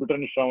have Jupiter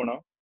in Shravana.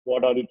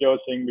 What Aditya was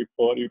saying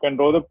before, you can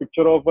draw the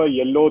picture of a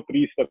yellow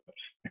three steps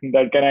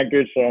that can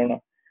activate Shravana.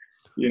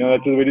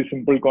 That's a very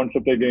simple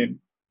concept again.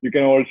 You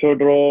can also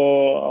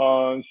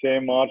draw, say,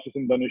 Mars is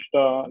in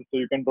Dhanishta. So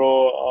you can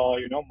draw,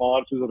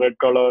 Mars is a red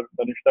color,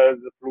 Dhanishta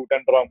is a flute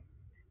and drum.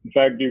 In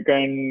fact, you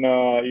can,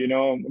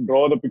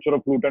 draw the picture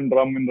of flute and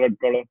drum in red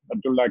color.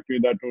 That will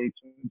activate that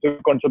also. It's a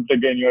concept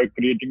again. You are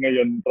creating a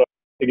yantra.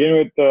 Again,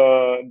 with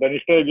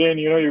Dhanishta, again,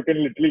 you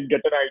can literally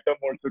get an item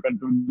also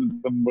control the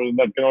symbol.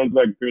 That can also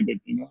activate it.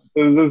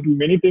 So there's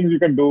many things you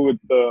can do with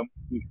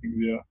these things.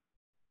 Yeah.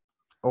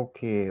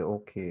 Okay,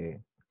 okay.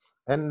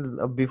 And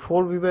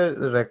before we were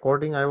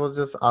recording, I was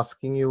just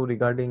asking you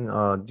regarding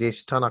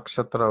Jyeshtha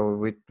Nakshatra,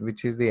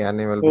 which is the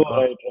animal, Oh,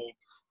 because right, right,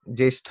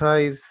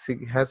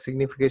 Jyeshtha has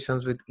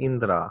significations with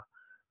Indra,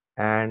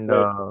 and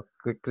right,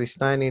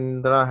 Krishna and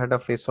Indra had a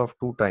face-off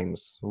two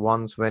times.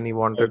 Once when he right,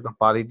 wanted the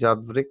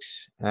Parijat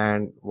Vriksh,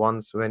 and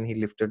once when he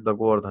lifted the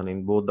Govardhan,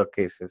 in both the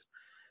cases.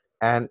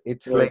 And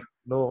it's right,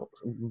 like,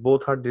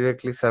 both are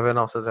directly 7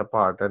 houses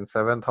apart, and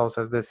seventh house,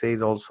 as they say,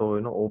 is also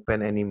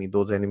open enemy,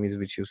 those enemies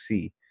which you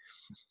see.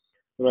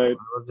 So right.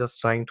 I was just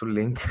trying to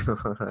link,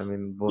 I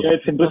mean, both. Yeah,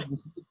 it's So interesting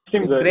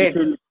this that is if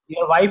you, great.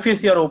 Your wife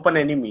is your open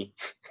enemy.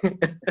 well,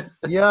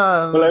 I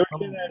Yeah, would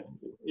say that,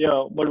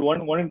 yeah, but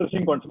one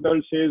interesting concept I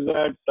will say is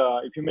that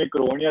if you make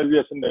Rohini as the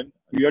ascendant,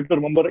 you have to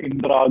remember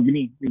Indra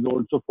Agni is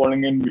also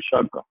falling in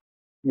Vishaka.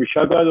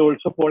 Vishaka is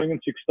also falling in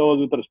sixth house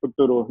with respect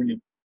to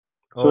Rohini.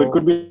 So it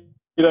could be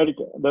okay, that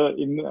the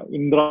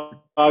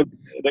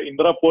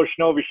Indra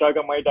portion of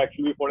Vishaka might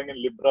actually be falling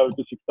in Libra, which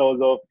is sixth house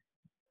of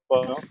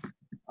Krishna,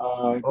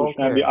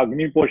 and the okay.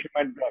 Agni portion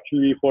might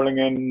actually be falling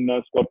in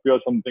Scorpio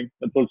or something.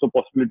 That's also a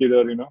possibility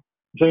there.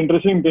 It's an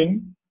interesting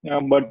thing. Yeah,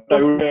 but I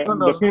Because would Krishna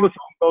does definitely not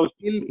the 7,000.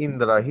 kill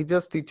Indra. He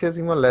just teaches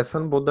him a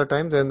lesson both the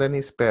times and then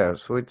he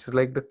spares. So it's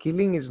like the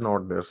killing is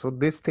not there. So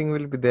this thing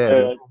will be there.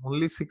 Yeah,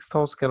 Only sixth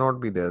house cannot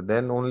be there.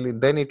 Then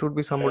it would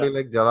be yeah, somebody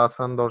like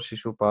Jarasandh or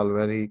Shishupal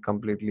where he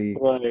completely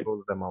right,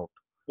 throws them out.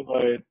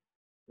 right.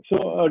 So,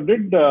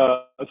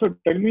 so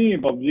tell me,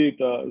 Babjit,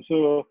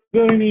 so is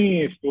there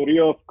any story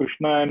of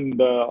Krishna and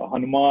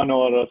Hanuman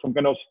or some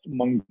kind of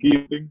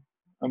monkey thing?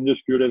 I'm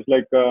just curious.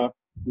 Like,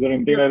 is there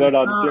anything Yeah, like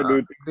that, Aditya? Do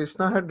you think?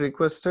 Krishna had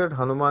requested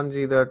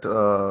Hanumanji that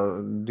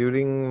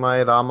during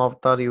my Ram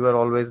avatar you were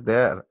always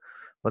there,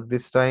 but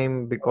this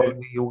time because Right,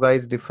 the yuga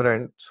is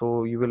different,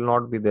 so you will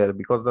not be there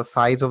because the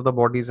size of the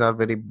bodies are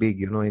very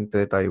big, in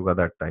Treta Yuga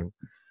that time.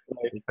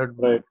 right, He said,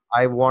 right,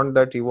 I want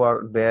that you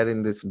are there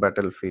in this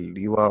battlefield.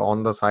 You are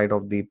on the side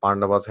of the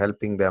Pandavas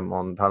helping them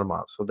on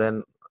Dharma. So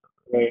then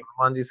right,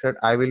 Hanumanji said,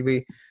 I will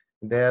be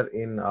there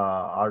in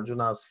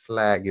Arjuna's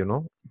flag.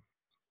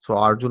 So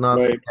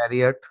Arjuna's right.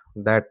 chariot,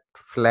 that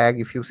flag,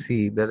 if you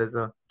see, there is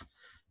a.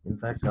 In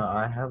fact,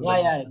 I have Yeah,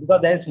 the. yeah.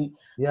 Because there's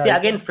Yeah, see you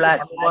again can see flag.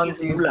 Flag is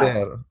Hanumanji is Mula.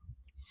 there.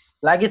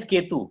 Flag is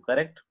Ketu,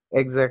 correct?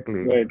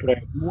 Exactly. Right,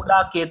 right,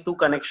 Mula Ketu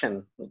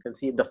connection. You can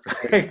see the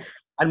right, flag,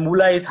 and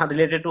Mula is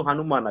related to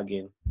Hanuman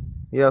again.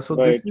 Yeah. So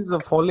this right. is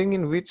falling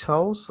in which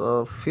house?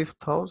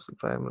 Fifth house,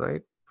 if I am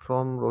right,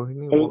 from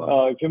Rohini.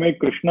 Well, if you make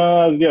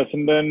Krishna as the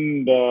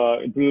ascendant,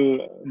 it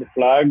will the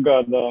flag,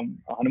 the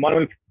Hanuman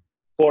will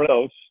fall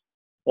house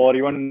or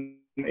even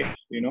eighth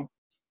house.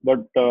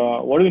 But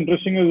what is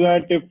interesting is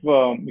that if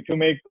you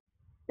make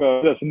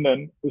the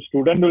ascendant, the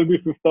student will be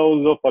fifth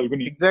house of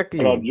Falguni or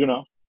Exactly. Arjuna,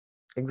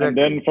 and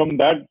Exactly. then from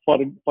that,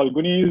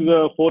 Falguni's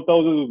fourth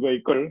house is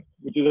vehicle,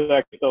 which is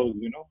actually fifth house.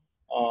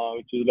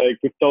 Which is like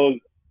fifth house.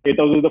 Eighth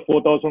house is the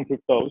fourth house from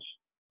fifth house.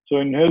 So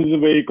in his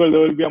vehicle,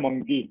 there will be a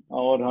monkey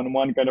or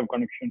Hanuman kind of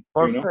connection.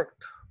 Perfect.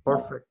 Uh,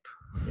 Perfect.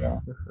 yeah.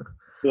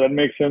 So that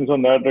makes sense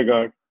on that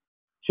regard.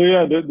 So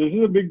yeah, this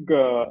is a big.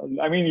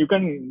 I mean, you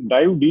can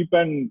dive deep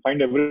and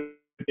find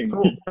everything.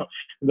 So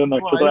The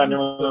Nakshatra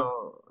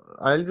animals.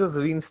 I'll just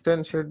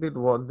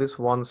reinstantiate this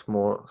once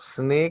more.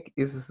 Snake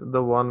is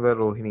the one where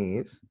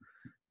Rohini is.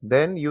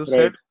 Then you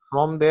said Right,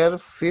 from there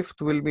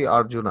fifth will be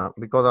Arjuna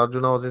because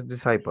Arjuna was his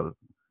disciple.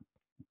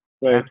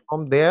 And right,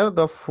 from there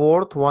the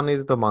fourth one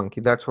is the monkey.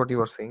 That's what you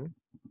were saying.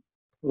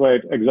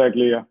 right.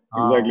 Exactly. Yeah,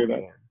 Ah, exactly that.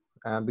 okay.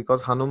 And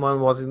because Hanuman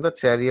was in the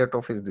chariot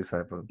of his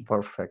disciple.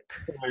 Perfect.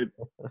 Right,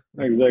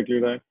 exactly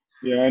that.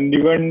 Yeah, and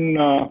even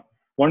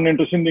one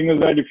interesting thing is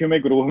that if you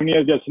make Rohini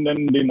as just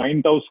then the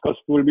ninth house cusp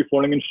will be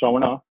falling in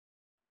Shravana,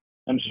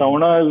 and Mhm.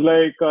 Shravana is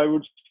like I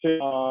would say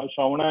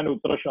Shravana and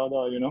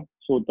Uttarashada.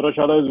 So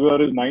Uttarashada is where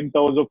his ninth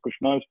house of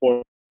Krishna is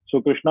falling.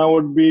 So Krishna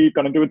would be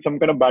connected with some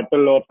kind of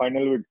battle or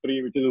final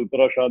victory, which is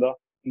Uttarashada.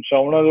 And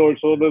Shravana is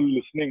also the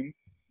listening.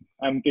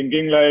 I'm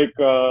thinking like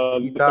Gita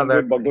listen to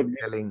that Bhagavad is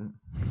Gita. telling.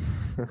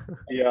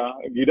 Yeah,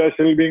 Gita is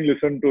still being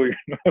listened to.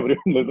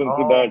 Everyone listens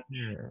to that.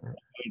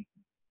 Okay.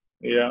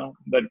 Yeah,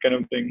 that kind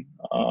of thing.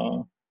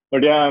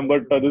 But yeah,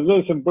 but this is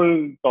a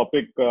simple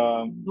topic.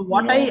 So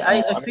what I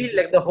I feel mean,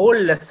 like the whole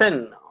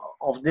lesson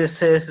of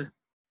this is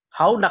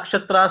how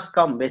nakshatras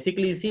come.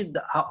 Basically, you see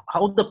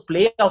how the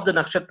play of the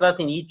nakshatras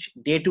in each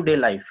day-to-day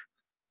life.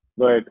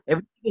 right,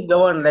 Everything is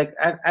governed like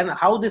and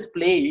how this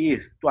play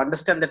is to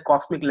understand the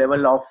cosmic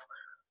level of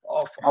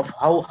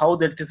how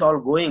that is all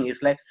going.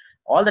 It's like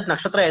all that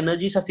nakshatra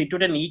energies are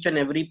situated in each and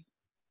every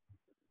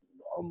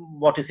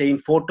what you say in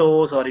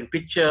photos or in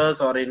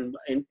pictures or in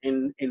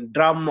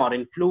drum or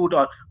in flute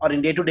or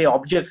in day-to-day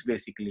objects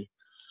basically.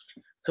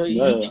 So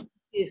yeah, each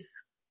yeah, is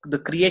the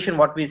creation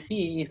what we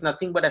see is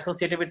nothing but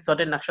associated with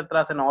certain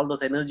nakshatras and all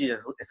those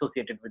energies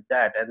associated with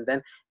that, and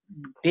then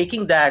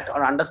taking that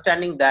or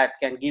understanding that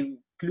can give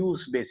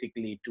clues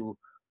basically to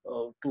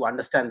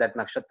understand that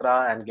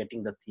nakshatra and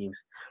getting the themes.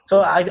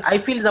 So I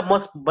feel the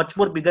much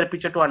more bigger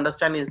picture to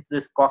understand is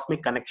this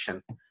cosmic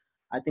connection.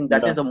 I think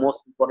that is yeah, the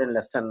most important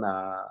lesson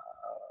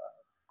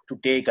to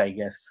take, I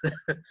guess,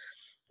 yes,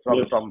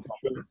 from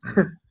sure. this.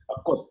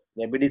 Of course,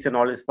 the abilities and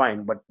all is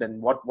fine, but then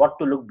what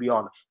to look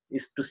beyond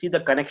is to see the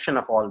connection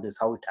of all this,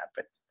 how it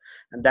happens,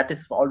 and that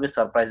is always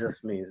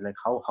surprises me. Is like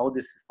how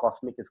this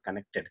cosmic is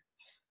connected.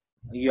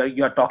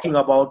 You are talking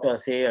about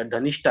say a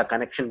dhanishta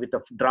connection with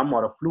a drum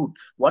or a flute.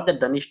 What the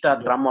dhanishta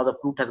Yeah, drum or the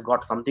flute has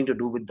got something to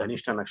do with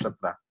dhanishta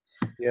nakshatra?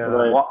 Yeah.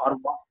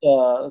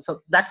 right,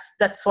 So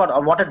that's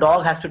what a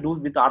dog has to do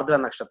with ardra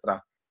nakshatra.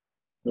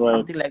 right,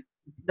 Something like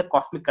the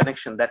cosmic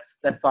connection. That's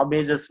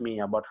amazes me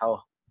about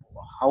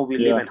how we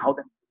live yeah, and how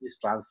that is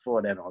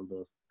transferred and all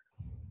those.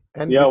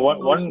 And yeah. this is One,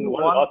 also one,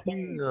 one one last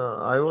thing thing.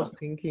 I Yeah, was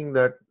thinking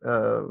that,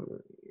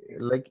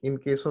 like in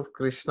case of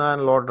Krishna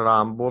and Lord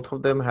Ram, both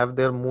of them have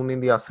their moon in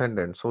the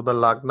ascendant. So the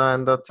Lagna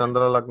and the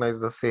Chandra Lagna is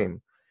the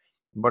same.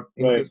 But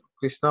in case right, of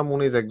Krishna,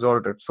 moon is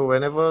exalted. So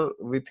whenever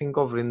we think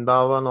of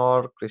Vrindavan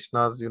or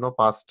Krishna's,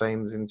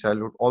 pastimes in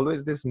childhood,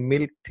 always this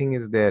milk thing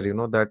is there,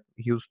 that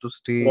he used to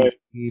right,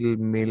 steal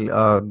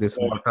milk, this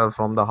right, butter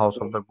from the house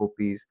of right, the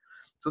gopis.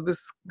 So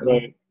this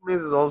moon right,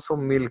 is also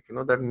milk,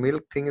 that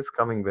milk thing is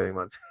coming very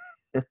much.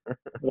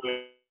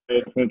 right.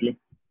 Definitely,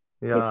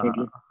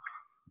 definitely. Yeah.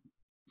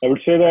 I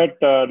would say that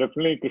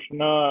definitely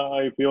Krishna,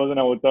 if he was an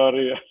avatar,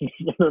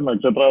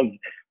 Nakshatras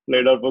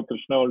played out for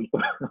Krishna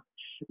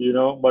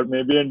also. But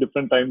maybe in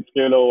different time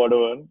scale or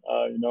whatever.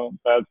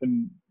 Perhaps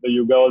in the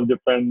yuga was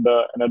different.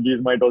 The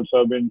energies might also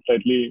have been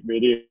slightly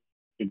varied.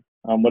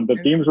 But the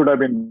themes would And have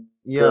been good.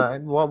 yeah,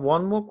 and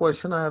one more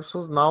question I have.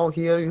 So now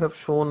here you have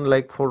shown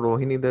like for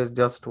Rohini, there's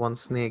just one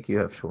snake you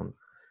have shown.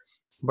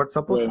 But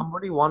suppose Right.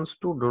 somebody wants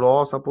to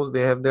draw, suppose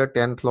they have their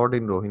 10th lord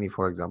in Rohini,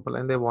 for example,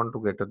 and they want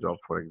to get a job,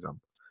 for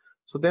example.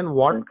 So then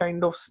what Right.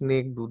 kind of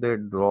snake do they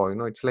draw?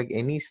 It's like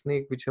any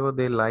snake, whichever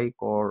they like,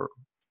 or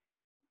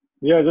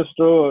Yeah, just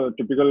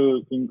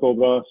typical king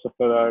cobra stuff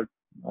like that.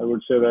 I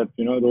would say that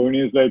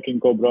Rohini is like king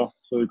cobra,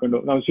 so you can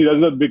do. Now see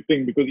that's a big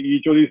thing because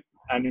each of these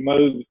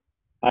animals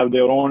have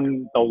their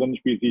own thousand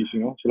species.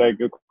 So like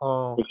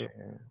oh, okay.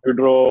 you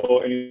draw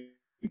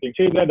anything.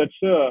 Say that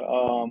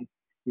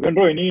you can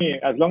draw any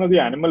as long as the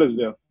animal is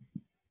there.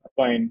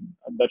 Fine,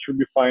 that should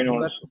be fine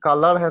And that also.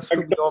 color has to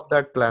But, be of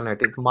that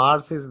planet. If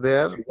Mars is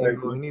there in exactly.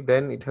 Rohini,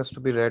 then it has to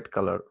be red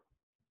color.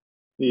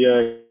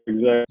 Yeah,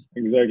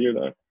 exactly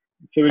that.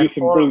 It's a very And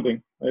simple for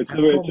thing. and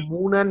for It's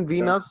Moon and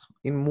Venus,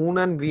 in Moon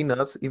and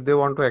Venus, if they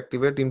want to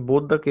activate, in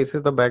both the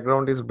cases, the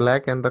background is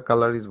black and the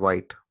color is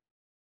white.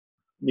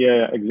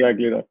 yeah,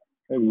 exactly that.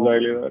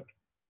 Exactly Okay. that.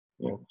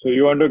 Yeah. So Okay.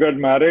 you want to get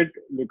married,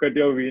 look at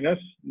your Venus,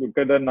 look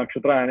at the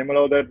nakshatra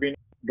animal of that Venus,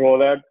 draw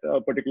that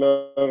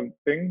particular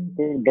thing,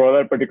 draw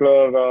that particular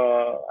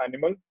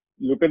animal,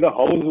 look at the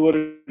house where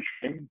it's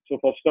showing. So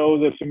first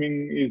house assuming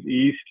is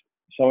east,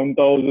 seventh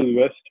house is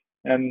west,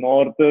 and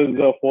north is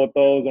fourth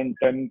house, and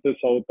tenth is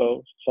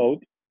south.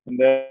 And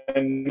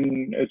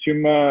then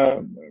assume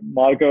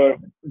mark a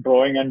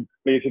drawing and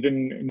place it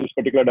in this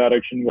particular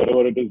direction,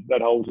 wherever it is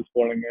that house is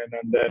falling in,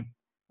 and then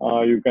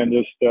you can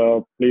just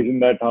place in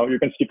that house. You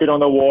can stick it on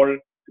the wall,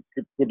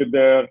 put it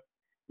there.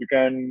 You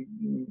can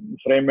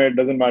frame it.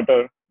 Doesn't matter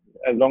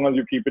as long as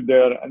you keep it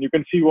there, and you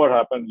can see what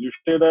happens. You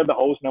stay there the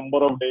house number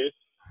of days.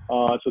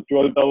 So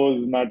 12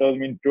 hours matters.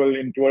 Mean 12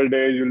 in 12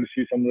 days you'll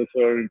see some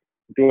result.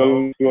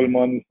 Oh, 12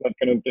 months, that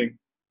kind of thing.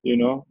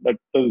 That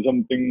is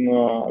something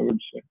I would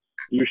say.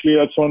 Usually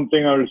that's one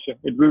thing I would say.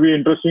 It will be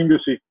interesting to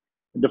see.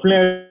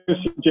 Definitely I've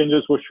seen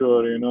changes for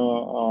sure.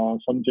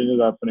 Some changes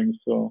happening.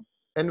 So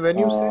and when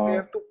you say they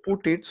uh, have to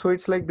put it, so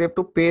it's like they have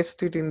to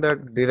paste it in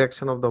that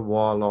direction of the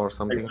wall or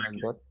something like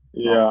exactly. that.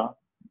 Oh, Yeah.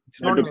 it's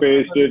You have not to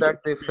paste necessary it. that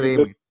they You frame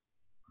just it.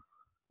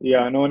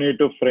 yeah, no need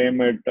to frame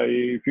it.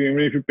 Even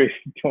if you paste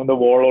it on the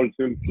wall, also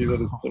you'll see the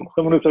result.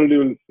 Some result you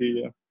will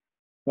see. Yeah.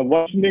 The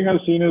one thing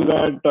I've seen is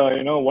that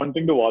one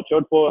thing to watch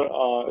out for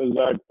is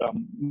that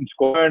in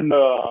Scorpio and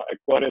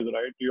Aquarius,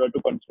 right? You have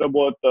to consider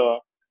both.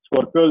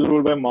 Scorpio is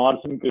ruled by Mars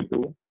and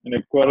Ketu, and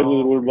Aquarius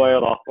is ruled by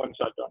Okay. Rahu and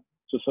Saturn.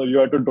 So you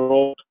have to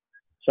draw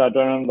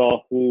Saturn and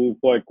Rahu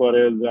for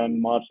Aquarius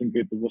and Mars and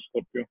Ketu for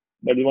Scorpio.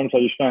 That is one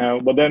suggestion I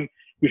have. But then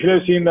usually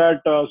I've seen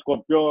that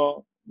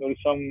Scorpio there is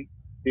some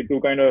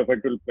Ketu kind of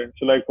effect will play.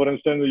 So like for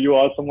instance, you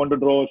ask someone to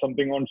draw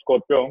something on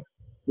Scorpio,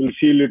 you'll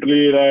see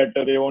literally that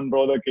they won't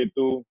draw the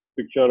Ketu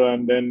picture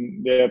and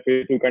then they have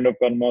Ketu kind of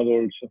karmas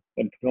also.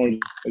 That can also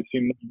I've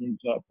seen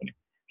that happening.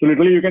 So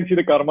literally you can see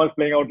the karmas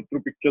playing out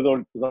through pictures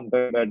also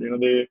sometimes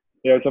that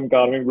they have some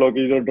karmic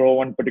blockage or draw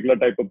one particular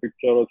type of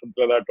picture or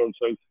something like that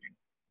also I've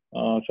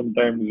seen.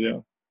 Sometimes, yeah.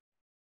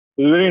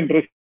 It's very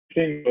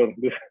interesting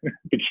this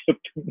picture,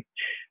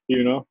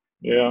 yeah.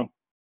 Yeah,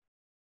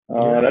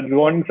 That's it's quite.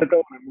 one set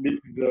of remedies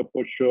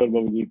for sure,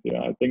 Babajit.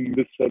 Yeah, I think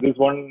this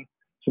one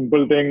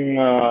simple thing.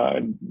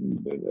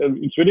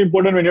 It's very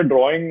important when you're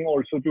drawing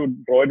also to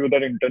draw it with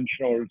that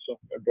intention. Also,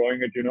 you're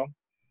drawing it,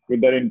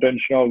 with that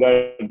intention of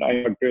that I am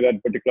attracted to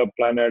that particular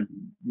planet.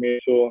 May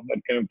so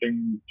that kind of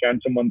thing.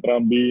 Chant some mantra,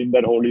 be in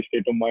that holy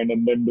state of mind,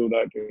 and then do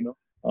that.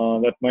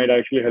 That might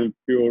actually help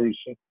you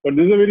also. But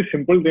this is a very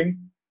simple thing.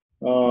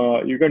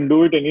 You can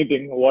do it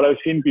anything. What I've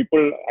seen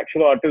people,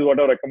 actual artists, what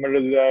I recommend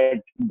is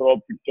that draw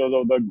pictures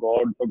of the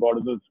gods or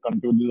goddesses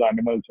control these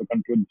animals or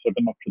control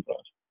certain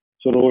nakshatras.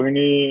 So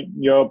Rohini,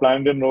 you have a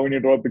planet in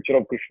Rohini, draw a picture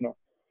of Krishna.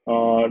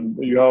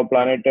 You have a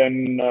planet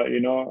in,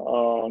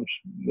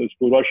 this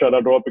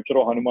Purvashara, draw a picture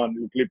of Hanuman.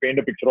 Literally paint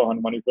a picture of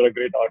Hanuman if you're a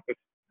great artist.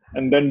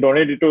 And then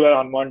donate it to the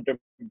Hanuman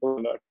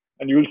temple.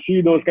 And you'll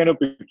see those kind of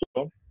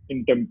pictures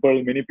in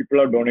temple. Many people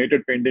have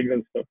donated paintings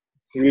and stuff.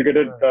 You will get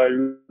it,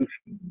 Right.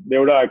 they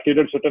would have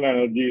activated certain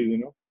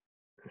energies.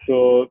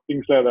 So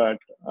things like that.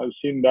 I've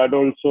seen that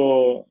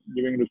also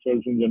giving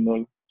results in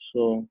general.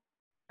 So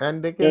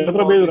And they can do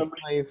yantra all based this.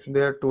 remedy. If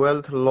their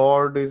 12th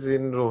lord is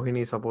in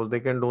Rohini, suppose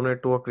they can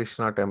donate to a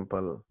Krishna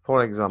temple,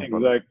 for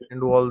example. Exactly. And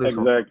do all this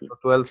also. Exactly.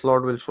 The 12th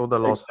lord will show the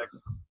Exactly.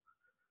 losses.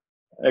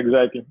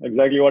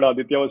 Exactly what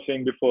Aditya was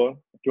saying before.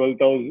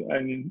 12,000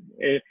 and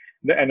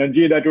the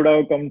energy that would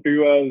have come to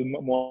you as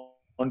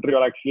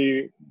Montreal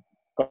actually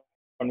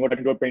converted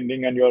into a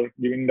painting and you're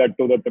giving that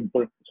to the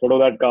temple. Sort of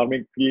that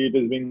karmically it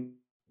is being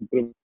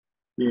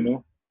you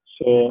know.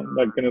 So Yeah.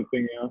 that kind of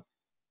thing, yeah.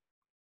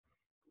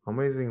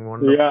 Amazing, Yeah,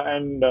 wonderful.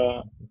 and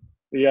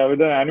yeah, with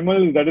the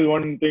animals, that is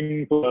one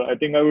thing. I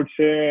think I would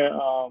say.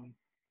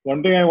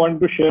 one thing I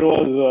wanted to share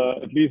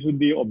was, at least with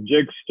the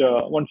objects,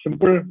 one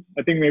simple,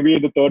 I think maybe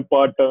the third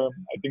part, I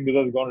think this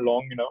has gone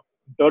long enough.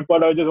 Third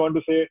part, I just want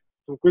to say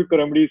some quick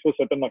remedies for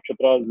certain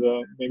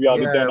nakshatras. Maybe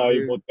Aditya Yeah, and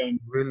I both can.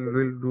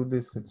 we'll do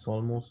this. It's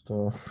almost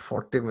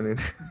 40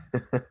 minutes.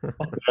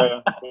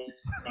 Yeah,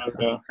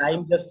 yeah,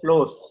 Time just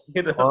flows.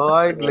 All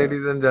right, yeah.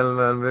 ladies and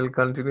gentlemen, we'll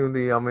continue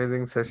the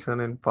amazing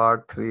session in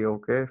part 3.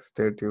 Okay,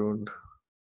 stay tuned.